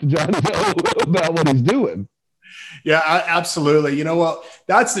want to talk to Johnny Doe about what he's doing. Yeah, absolutely. You know what?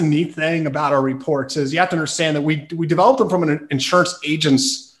 That's the neat thing about our reports is you have to understand that we developed them from an insurance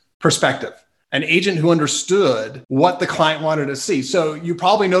agent's perspective, an agent who understood what the client wanted to see. So you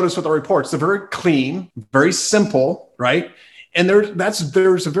probably noticed with our reports, they're very clean, very simple, right? And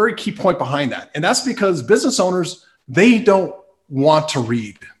there's a very key point behind that. And that's because business owners, they don't want to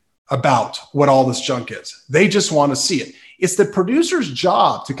read about what all this junk is. They just want to see it. It's the producer's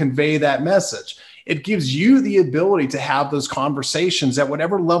job to convey that message. It gives you the ability to have those conversations at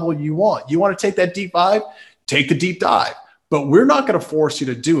whatever level you want. You want to take that deep dive, take the deep dive. But we're not going to force you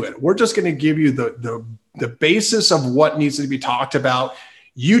to do it. We're just going to give you the basis of what needs to be talked about.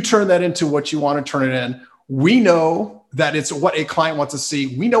 You turn that into what you want to turn it in. We know that it's what a client wants to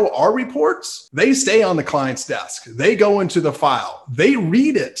see. We know our reports, they stay on the client's desk. They go into the file. They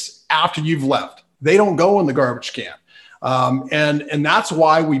read it after you've left. They don't go in the garbage can. And that's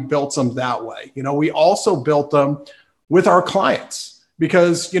why we built them that way. We also built them with our clients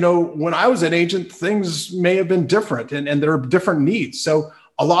because, when I was an agent, things may have been different and there are different needs. So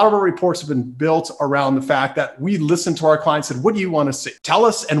a lot of our reports have been built around the fact that we listen to our clients and what do you want to see? Tell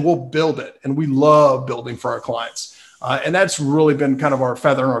us and we'll build it. And we love building for our clients. And that's really been kind of our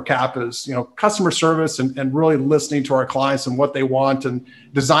feather in our cap is, customer service and really listening to our clients and what they want and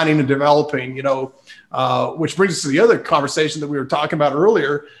designing and developing, which brings us to the other conversation that we were talking about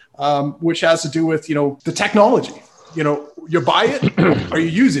earlier, which has to do with, the technology. You buy it, are you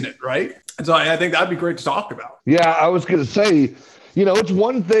using it, right? And so I think that'd be great to talk about. Yeah, I was going to say, it's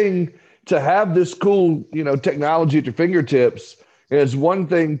one thing to have this cool, technology at your fingertips. It's one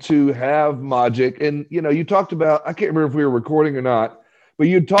thing to have Mogic. And, you talked about, I can't remember if we were recording or not, but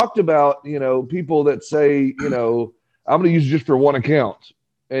you talked about, people that say, I'm going to use it just for one account.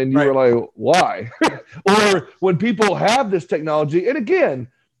 And you were like, why? Or when people have this technology, and again,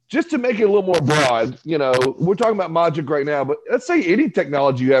 just to make it a little more broad, we're talking about Mogic right now, but let's say any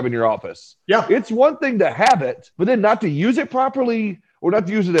technology you have in your office. Yeah. It's one thing to have it, but then not to use it properly or not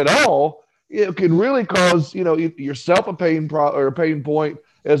to use it at all. It can really cause, yourself a pain point,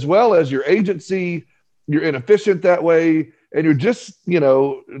 as well as your agency. You're inefficient that way. And you're just,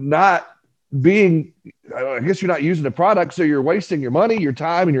 not being, I guess you're not using the product. So you're wasting your money, your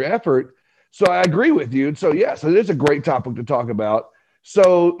time, and your effort. So I agree with you. And so, yes, it is a great topic to talk about.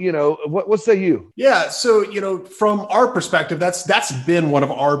 So, what say you? Yeah. So, from our perspective, that's been one of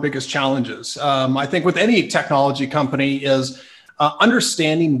our biggest challenges. I think with any technology company is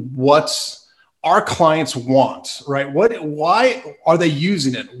understanding what our clients want, right? Why are they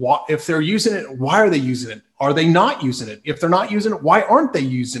using it? If they're using it, why are they using it? Are they not using it? If they're not using it, why aren't they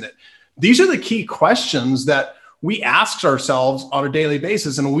using it? These are the key questions that we ask ourselves on a daily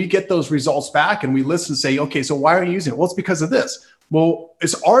basis. And we get those results back and we listen and say, okay, so why are you using it? Well, it's because of this. Well,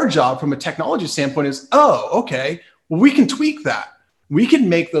 it's our job from a technology standpoint is, okay, well, we can tweak that. We can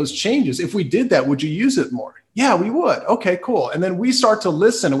make those changes. If we did that, would you use it more? Yeah, we would. Okay, cool. And then we start to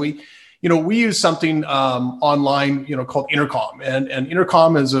listen and we use something online, called Intercom. And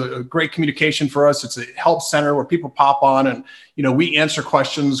Intercom is a great communication for us. It's a help center where people pop on and, we answer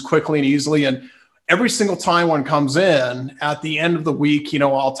questions quickly and easily. And every single time one comes in at the end of the week,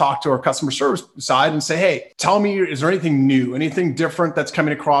 I'll talk to our customer service side and say, hey, tell me, is there anything new, anything different that's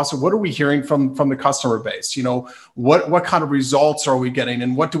coming across? What are we hearing from the customer base? What kind of results are we getting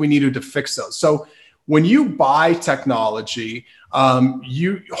and what do we need to do to fix those? So when you buy technology,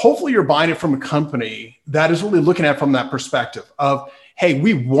 hopefully you're buying it from a company that is really looking at it from that perspective of, hey,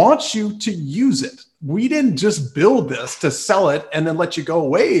 we want you to use it. We didn't just build this to sell it and then let you go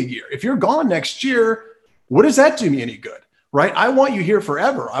away a year. If you're gone next year, what does that do me any good, right? I want you here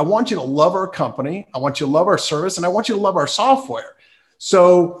forever. I want you to love our company. I want you to love our service and I want you to love our software.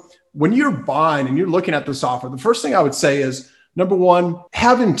 So when you're buying and you're looking at the software, the first thing I would say is, number one,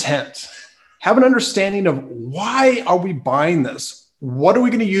 have intent. Have an understanding of why are we buying this? What are we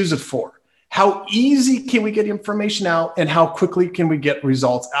going to use it for? How easy can we get information out and how quickly can we get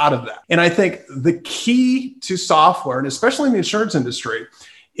results out of that? And I think the key to software, and especially in the insurance industry,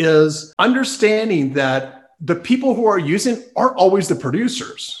 is understanding that the people who are using it aren't always the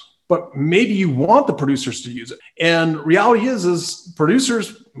producers, but maybe you want the producers to use it. And reality is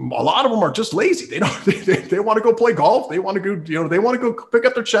producers, a lot of them are just lazy. They want to go play golf. They want to go, they want to go pick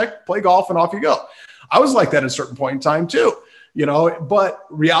up their check, play golf, and off you go. I was like that at a certain point in time too. But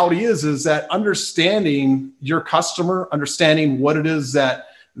reality is that understanding your customer, understanding what it is that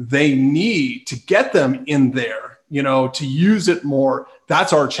they need to get them in there, to use it more,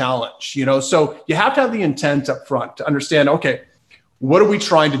 that's our challenge, so you have to have the intent up front to understand, okay, what are we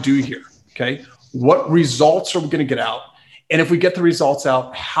trying to do here? Okay. What results are we going to get out? And if we get the results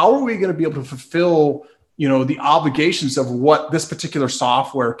out, how are we going to be able to fulfill, the obligations of what this particular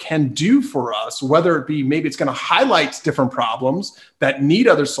software can do for us, whether it be maybe it's going to highlight different problems that need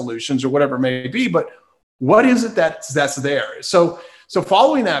other solutions or whatever it may be, but what is it that's there? So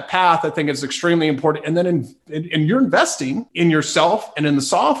following that path, I think is extremely important. And then in you're investing in yourself and in the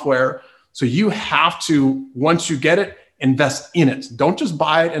software. So you have to, once you get it, invest in it. Don't just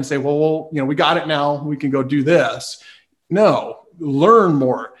buy it and say, well, we got it now, we can go do this. No, learn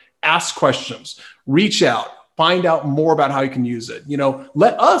more, ask questions, reach out, find out more about how you can use it.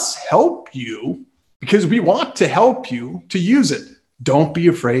 Let us help you because we want to help you to use it. Don't be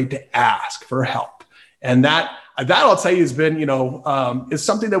afraid to ask for help. And that I'll tell you has been, is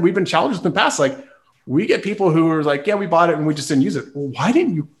something that we've been challenged in the past. Like we get people who are like, yeah, we bought it and we just didn't use it. Well, why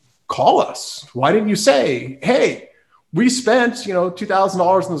didn't you call us? Why didn't you say, hey, we spent,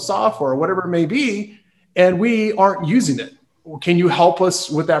 $2,000 in the software or whatever it may be, and we aren't using it. Can you help us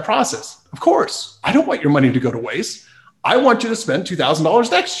with that process? Of course. I don't want your money to go to waste. I want you to spend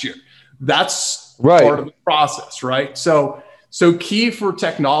 $2,000 next year. That's right. Part of the process, right? So key for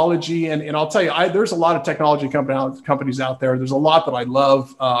technology, and I'll tell you, there's a lot of technology companies out there. There's a lot that I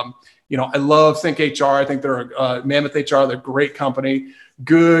love. I love Think HR. I think they're Mammoth HR. They're a great company,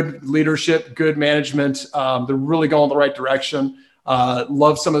 good leadership, good management. They're really going the right direction.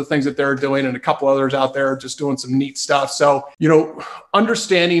 Love some of the things that they're doing, and a couple others out there just doing some neat stuff. So,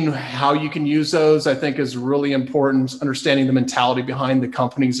 understanding how you can use those, I think is really important. Understanding the mentality behind the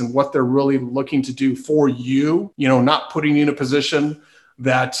companies and what they're really looking to do for you, not putting you in a position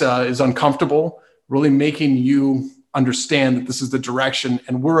that is uncomfortable, really making you understand that this is the direction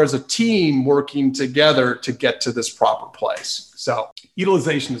and we're as a team working together to get to this proper place. So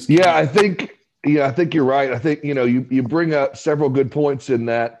utilization is key. Yeah, I think you're right. I think, you bring up several good points in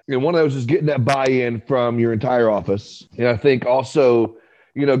that. And one of those is getting that buy-in from your entire office. And I think also,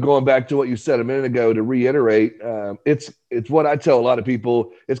 going back to what you said a minute ago to reiterate, it's what I tell a lot of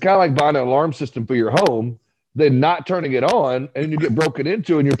people. It's kind of like buying an alarm system for your home, then not turning it on, and you get broken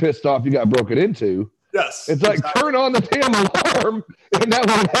into and you're pissed off you got broken into. Yes. It's like, exactly. Turn on the damn alarm and that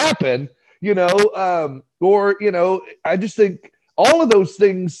won't happen, I just think all of those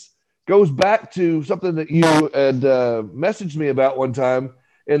things goes back to something that you had messaged me about one time.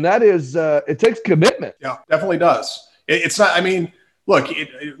 And that is, it takes commitment. Yeah, definitely does. It's not, look,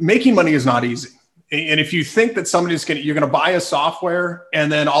 making money is not easy. And if you think that you're going to buy a software and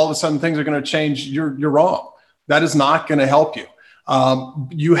then all of a sudden things are going to change, you're wrong. That is not going to help you.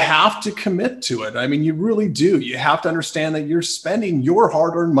 You have to commit to it. You really do. You have to understand that you're spending your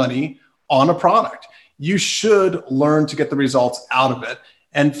hard-earned money on a product. You should learn to get the results out of it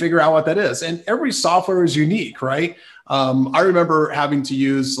and figure out what that is. And every software is unique, right? I remember having to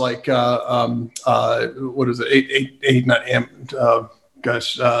use what is it?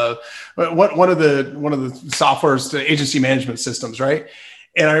 One of the softwares, the agency management systems, right?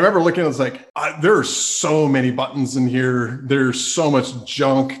 And I remember looking, I was like, there are so many buttons in here. There's so much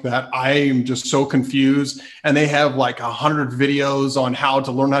junk that I am just so confused. And they have like 100 videos on how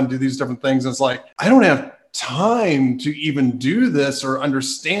to learn how to do these different things. And it's like, I don't have time to even do this or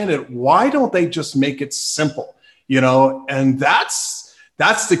understand it. Why don't they just make it simple? And that's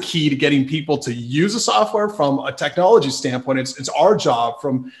the key to getting people to use a software from a technology standpoint. It's our job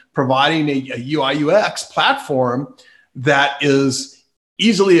from providing a UI UX platform that is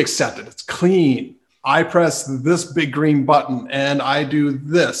easily accepted. It's clean. I press this big green button and I do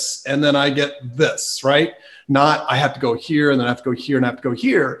this, and then I get this, right? Not I have to go here and then I have to go here and I have to go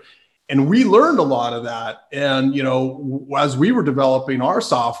here. And we learned a lot of that. And, as we were developing our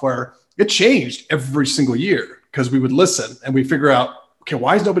software, it changed every single year because we would listen and we figure out, okay,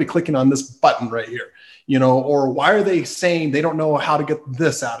 why is nobody clicking on this button right here? Or why are they saying they don't know how to get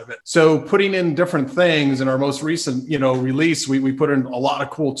this out of it? So putting in different things in our most recent, release, we put in a lot of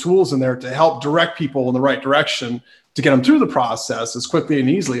cool tools in there to help direct people in the right direction to get them through the process as quickly and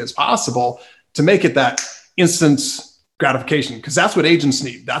easily as possible to make it that instant gratification, because that's what agents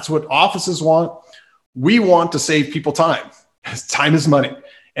need. That's what offices want. We want to save people time. Time is money.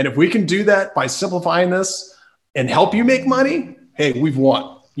 And if we can do that by simplifying this and help you make money, hey, we've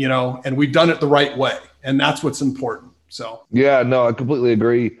won, and we've done it the right way. And that's what's important. So, yeah, no, I completely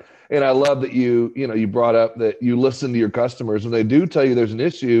agree. And I love that you brought up that you listen to your customers. When they do tell you there's an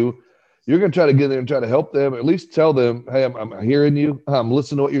issue, you're going to try to get in there and try to help them, or at least tell them, hey, I'm hearing you. I'm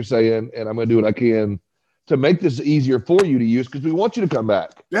listening to what you're saying, and I'm going to do what I can to make this easier for you to use because we want you to come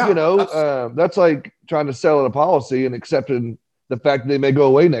back. Yeah, that's like trying to sell a policy and accepting the fact that they may go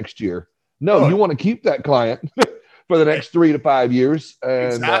away next year. No, you want to keep that client for the next 3 to 5 years.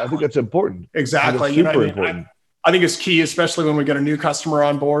 And exactly. I think that's important. Exactly. Super important. I think it's key, especially when we get a new customer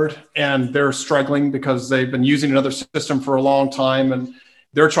on board and they're struggling because they've been using another system for a long time and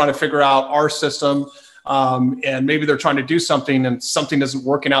they're trying to figure out our system. And maybe they're trying to do something and something isn't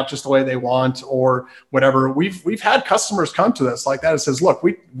working out just the way they want or whatever. We've had customers come to us like that and says, look,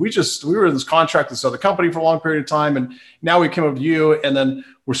 we were in this contract with this other company for a long period of time. And now we came up to you and then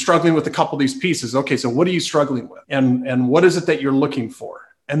we're struggling with a couple of these pieces. Okay, so what are you struggling with? And what is it that you're looking for?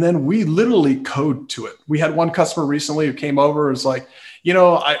 And then we literally code to it. We had one customer recently who came over and was like,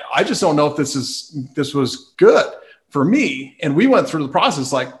 I just don't know if this was good for me. And we went through the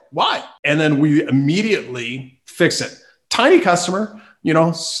process like, why? And then we immediately fix it. Tiny customer,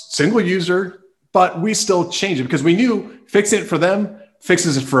 single user, but we still change it because we knew fixing it for them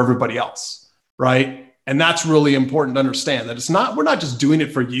fixes it for everybody else, right? And that's really important to understand that we're not just doing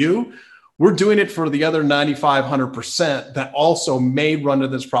it for you. We're doing it for the other 9,500% that also may run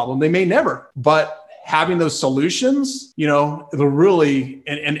into this problem. They may never, but having those solutions, they're really,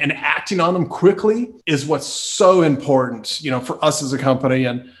 and acting on them quickly is what's so important, for us as a company.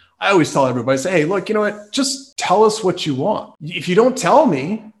 And I always tell everybody, say, hey, look, you know what, just tell us what you want. If you don't tell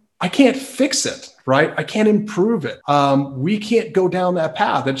me, I can't fix it, right? I can't improve it. We can't go down that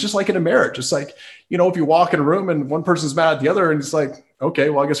path. It's just like in a marriage. It's like, if you walk in a room and one person's mad at the other and it's like,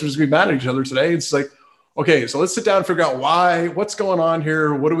 okay, well, I guess we're just gonna be mad at each other today. It's like, okay, so let's sit down and figure out what's going on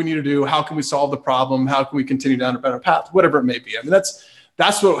here. What do we need to do? How can we solve the problem? How can we continue down a better path? Whatever it may be. I mean, that's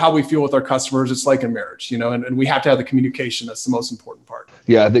how we feel with our customers. It's like in marriage, and we have to have the communication. That's the most important part.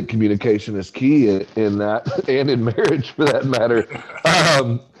 Yeah, I think communication is key in that and in marriage for that matter.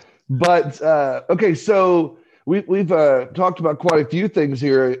 Okay, so we've talked about quite a few things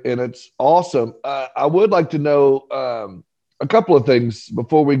here, and it's awesome. I would like to know a couple of things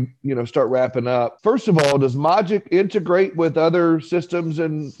before we start wrapping up. First of all, does Mogic integrate with other systems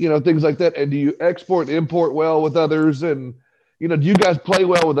and things like that? And do you export and import well with others? And do you guys play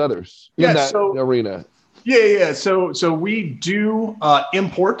well with others in that arena? Yeah. So we do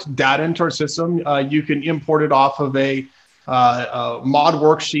import data into our system. You can import it off of a mod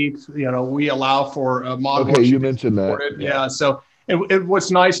worksheet. We allow for a mod worksheet. Okay, you mentioned that. Yeah. So and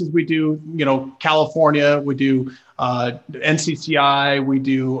what's nice is we do, California, we do NCCI, we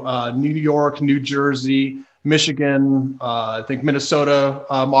do New York, New Jersey, Michigan, I think Minnesota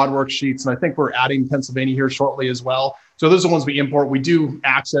mod worksheets, and I think we're adding Pennsylvania here shortly as well. So those are the ones we import. We do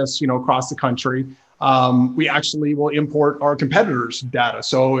access, across the country. We actually will import our competitors' data.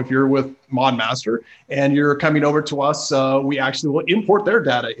 So if you're with ModMaster and you're coming over to us, we actually will import their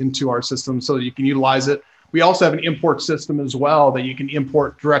data into our system so that you can utilize it. We also have an import system as well that you can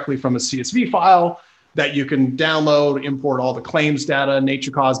import directly from a CSV file that you can download, import all the claims data,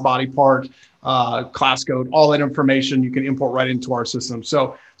 nature cause, body part, class code, all that information you can import right into our system.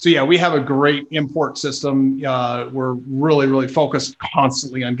 So yeah, we have a great import system. We're really, really focused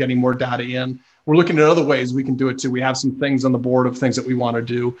constantly on getting more data in. We're looking at other ways we can do it too. We have some things on the board of things that we want to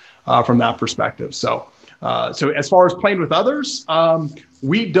do from that perspective. So as far as playing with others,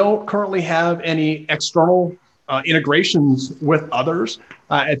 we don't currently have any external integrations with others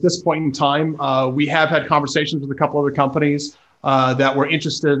at this point in time. We have had conversations with a couple other companies that we're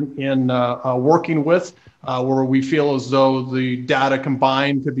interested in working with, where we feel as though the data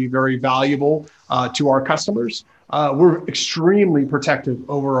combined could be very valuable to our customers. We're extremely protective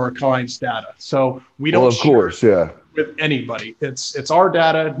over our clients' data, so we don't share with anybody. It's our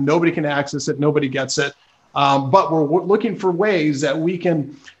data. Nobody can access it. Nobody gets it. But we're looking for ways that we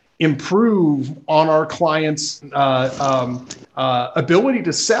can improve on our clients' ability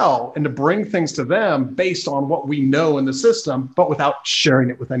to sell and to bring things to them based on what we know in the system, but without sharing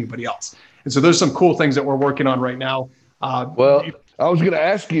it with anybody else. And so there's some cool things that we're working on right now. I was going to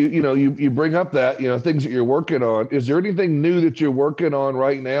ask you, you bring up that, things that you're working on. Is there anything new that you're working on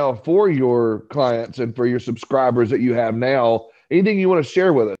right now for your clients and for your subscribers that you have now? Anything you want to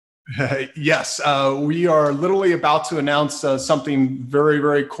share with us? Yes, we are literally about to announce something very,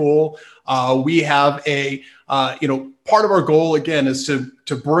 very cool. We have part of our goal, again, is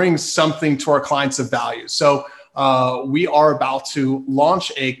to bring something to our clients of value. So we are about to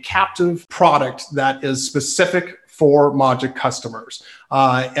launch a captive product that is specific for Mogic customers.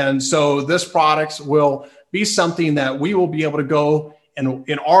 And so this product will be something that we will be able to go and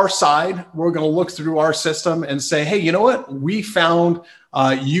in our side, we're going to look through our system and say, hey, you know what? We found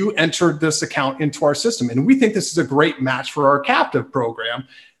you entered this account into our system, and we think this is a great match for our captive program.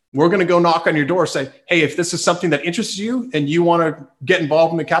 We're going to go knock on your door, say, hey, if this is something that interests you and you want to get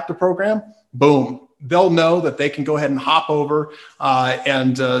involved in the captive program, boom. They'll know that they can go ahead and hop over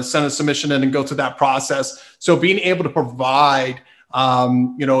and send a submission in and go through that process. So being able to provide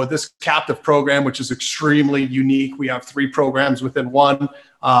This captive program, which is extremely unique. We have 3 programs within one,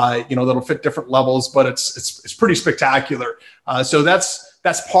 that'll fit different levels, but it's pretty spectacular. So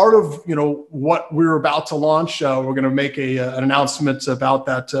that's part of, what we're about to launch. We're going to make an announcement about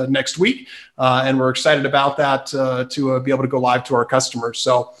that next week. And we're excited about that to be able to go live to our customers.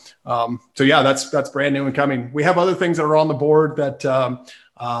 So yeah, that's brand new and coming. We have other things that are on the board that,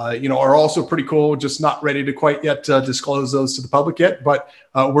 are also pretty cool, just not ready to quite yet disclose those to the public yet, but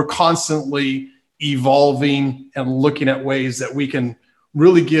we're constantly evolving and looking at ways that we can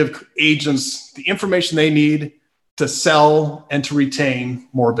really give agents the information they need to sell and to retain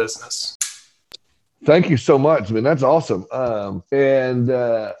more business. Thank you so much. I mean, that's awesome. And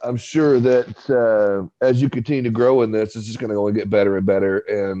I'm sure that as you continue to grow in this, it's just going to only get better and better.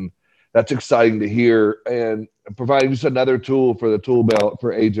 And that's exciting to hear, and providing just another tool for the tool belt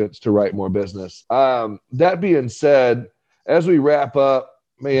for agents to write more business. That being said, as we wrap up,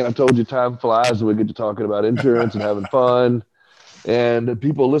 man, I told you time flies when we get to talking about insurance and having fun. And the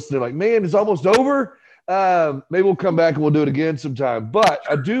people listening like, man, it's almost over. Maybe we'll come back and we'll do it again sometime. But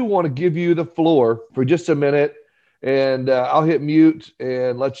I do want to give you the floor for just a minute, and I'll hit mute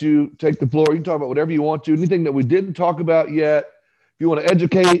and let you take the floor. You can talk about whatever you want to, anything that we didn't talk about yet. If you want to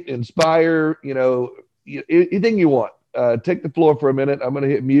educate, inspire, anything you want. Take the floor for a minute. I'm going to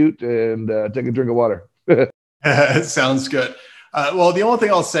hit mute and take a drink of water. Sounds good. Well, the only thing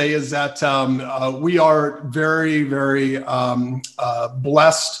I'll say is that we are very, very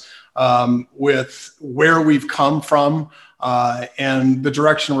blessed with where we've come from and the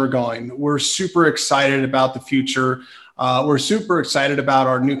direction we're going. We're super excited about the future. We're super excited about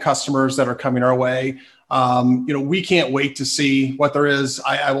our new customers that are coming our way. We can't wait to see what there is.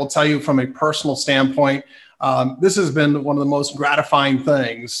 I will tell you from a personal standpoint, this has been one of the most gratifying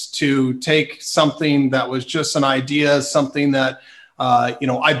things to take something that was just an idea, something that,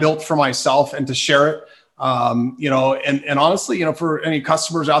 I built for myself, and to share it. And honestly, for any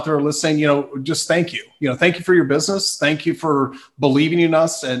customers out there listening, just thank you. Thank you for your business. Thank you for believing in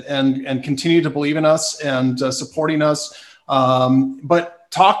us and continue to believe in us and supporting us. But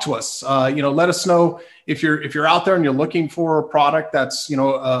talk to us. Let us know if you're out there and you're looking for a product that's an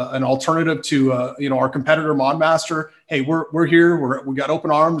alternative to our competitor ModMaster. Hey, we're here. We got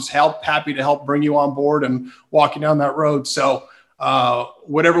open arms. Happy to help bring you on board and walk you down that road. So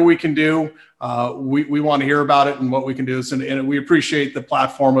whatever we can do, we want to hear about it and what we can do. And we appreciate the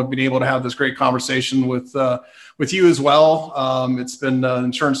platform of being able to have this great conversation with you as well. It's been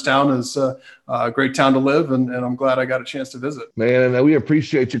Insurance Town is a great town to live, and I'm glad I got a chance to visit. Man, and we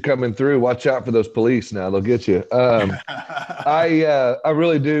appreciate you coming through. Watch out for those police now; they'll get you. I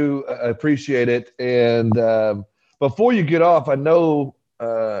really do appreciate it. And before you get off, I know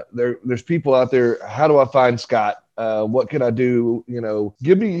there's people out there. How do I find Scott? What can I do?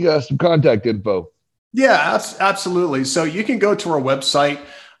 Give me some contact info. Yeah, absolutely. So you can go to our website,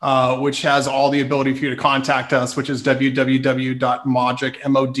 which has all the ability for you to contact us, which is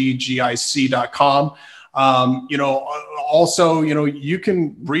www.modgic.com. Also, you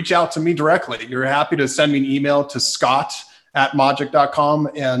can reach out to me directly. You're happy to send me an email to scott@modgic.com,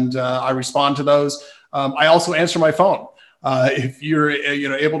 and I respond to those. I also answer my phone. If you're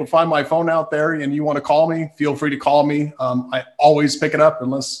able to find my phone out there and you want to call me, feel free to call me. I always pick it up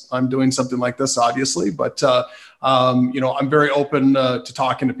unless I'm doing something like this, obviously. But I'm very open to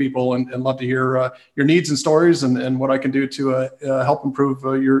talking to people and love to hear your needs and stories and what I can do to help improve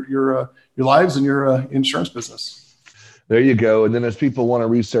your lives and your insurance business. There you go. And then as people want to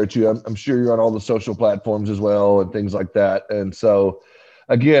research you, I'm sure you're on all the social platforms as well and things like that. And so,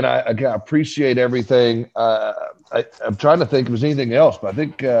 again, I appreciate everything. I'm trying to think if there's anything else, but I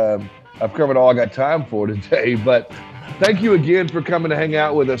think I've covered all I got time for today. But thank you again for coming to hang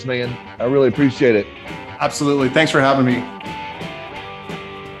out with us, man. I really appreciate it. Absolutely. Thanks for having me.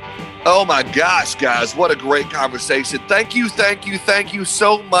 Oh my gosh, guys, what a great conversation. Thank you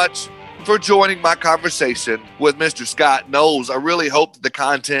so much for joining my conversation with Mr. Scott Knowles. I really hope that the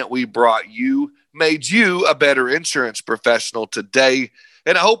content we brought you made you a better insurance professional today.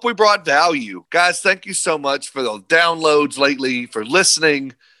 And I hope we brought value. Guys, thank you so much for the downloads lately, for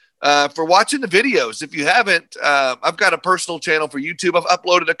listening, for watching the videos. If you haven't, I've got a personal channel for YouTube. I've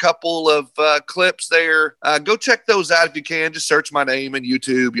uploaded a couple of clips there. Go check those out if you can. Just search my name in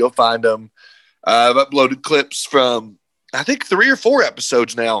YouTube. You'll find them. I've uploaded clips from, I think, 3 or 4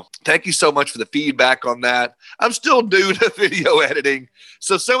 episodes now. Thank you so much for the feedback on that. I'm still new to video editing,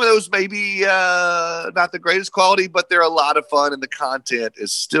 so some of those may be not the greatest quality, but they're a lot of fun, and the content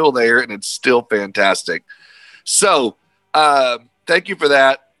is still there, and it's still fantastic. So thank you for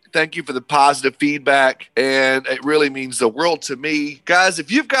that. Thank you for the positive feedback, and it really means the world to me. Guys, if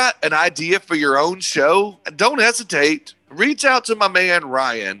you've got an idea for your own show, don't hesitate. Reach out to my man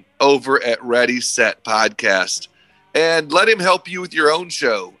Ryan over at Ready Set Podcast and let him help you with your own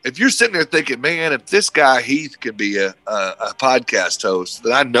show. If you're sitting there thinking, man, if this guy Heath can be a podcast host,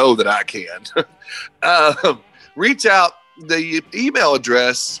 then I know that I can. Reach out. The email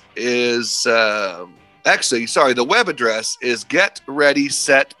address is the web address is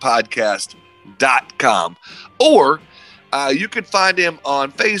getreadysetpodcast.com, or you can find him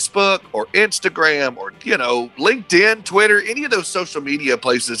on Facebook or Instagram or, LinkedIn, Twitter, any of those social media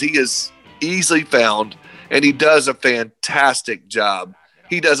places. He is easily found, and he does a fantastic job.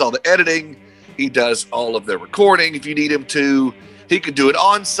 He does all the editing. He does all of the recording if you need him to. He can do it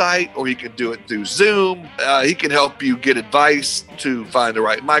on site, or he can do it through Zoom. He can help you get advice to find the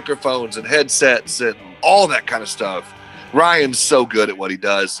right microphones and headsets and all that kind of stuff. Ryan's so good at what he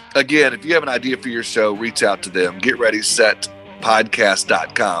does. Again, if you have an idea for your show, reach out to them.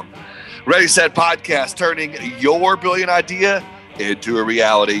 GetReadySetPodcast.com. Ready Set Podcast, turning your brilliant idea into a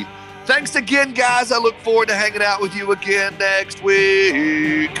reality. Thanks again, guys. I look forward to hanging out with you again next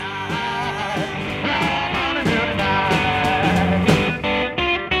week.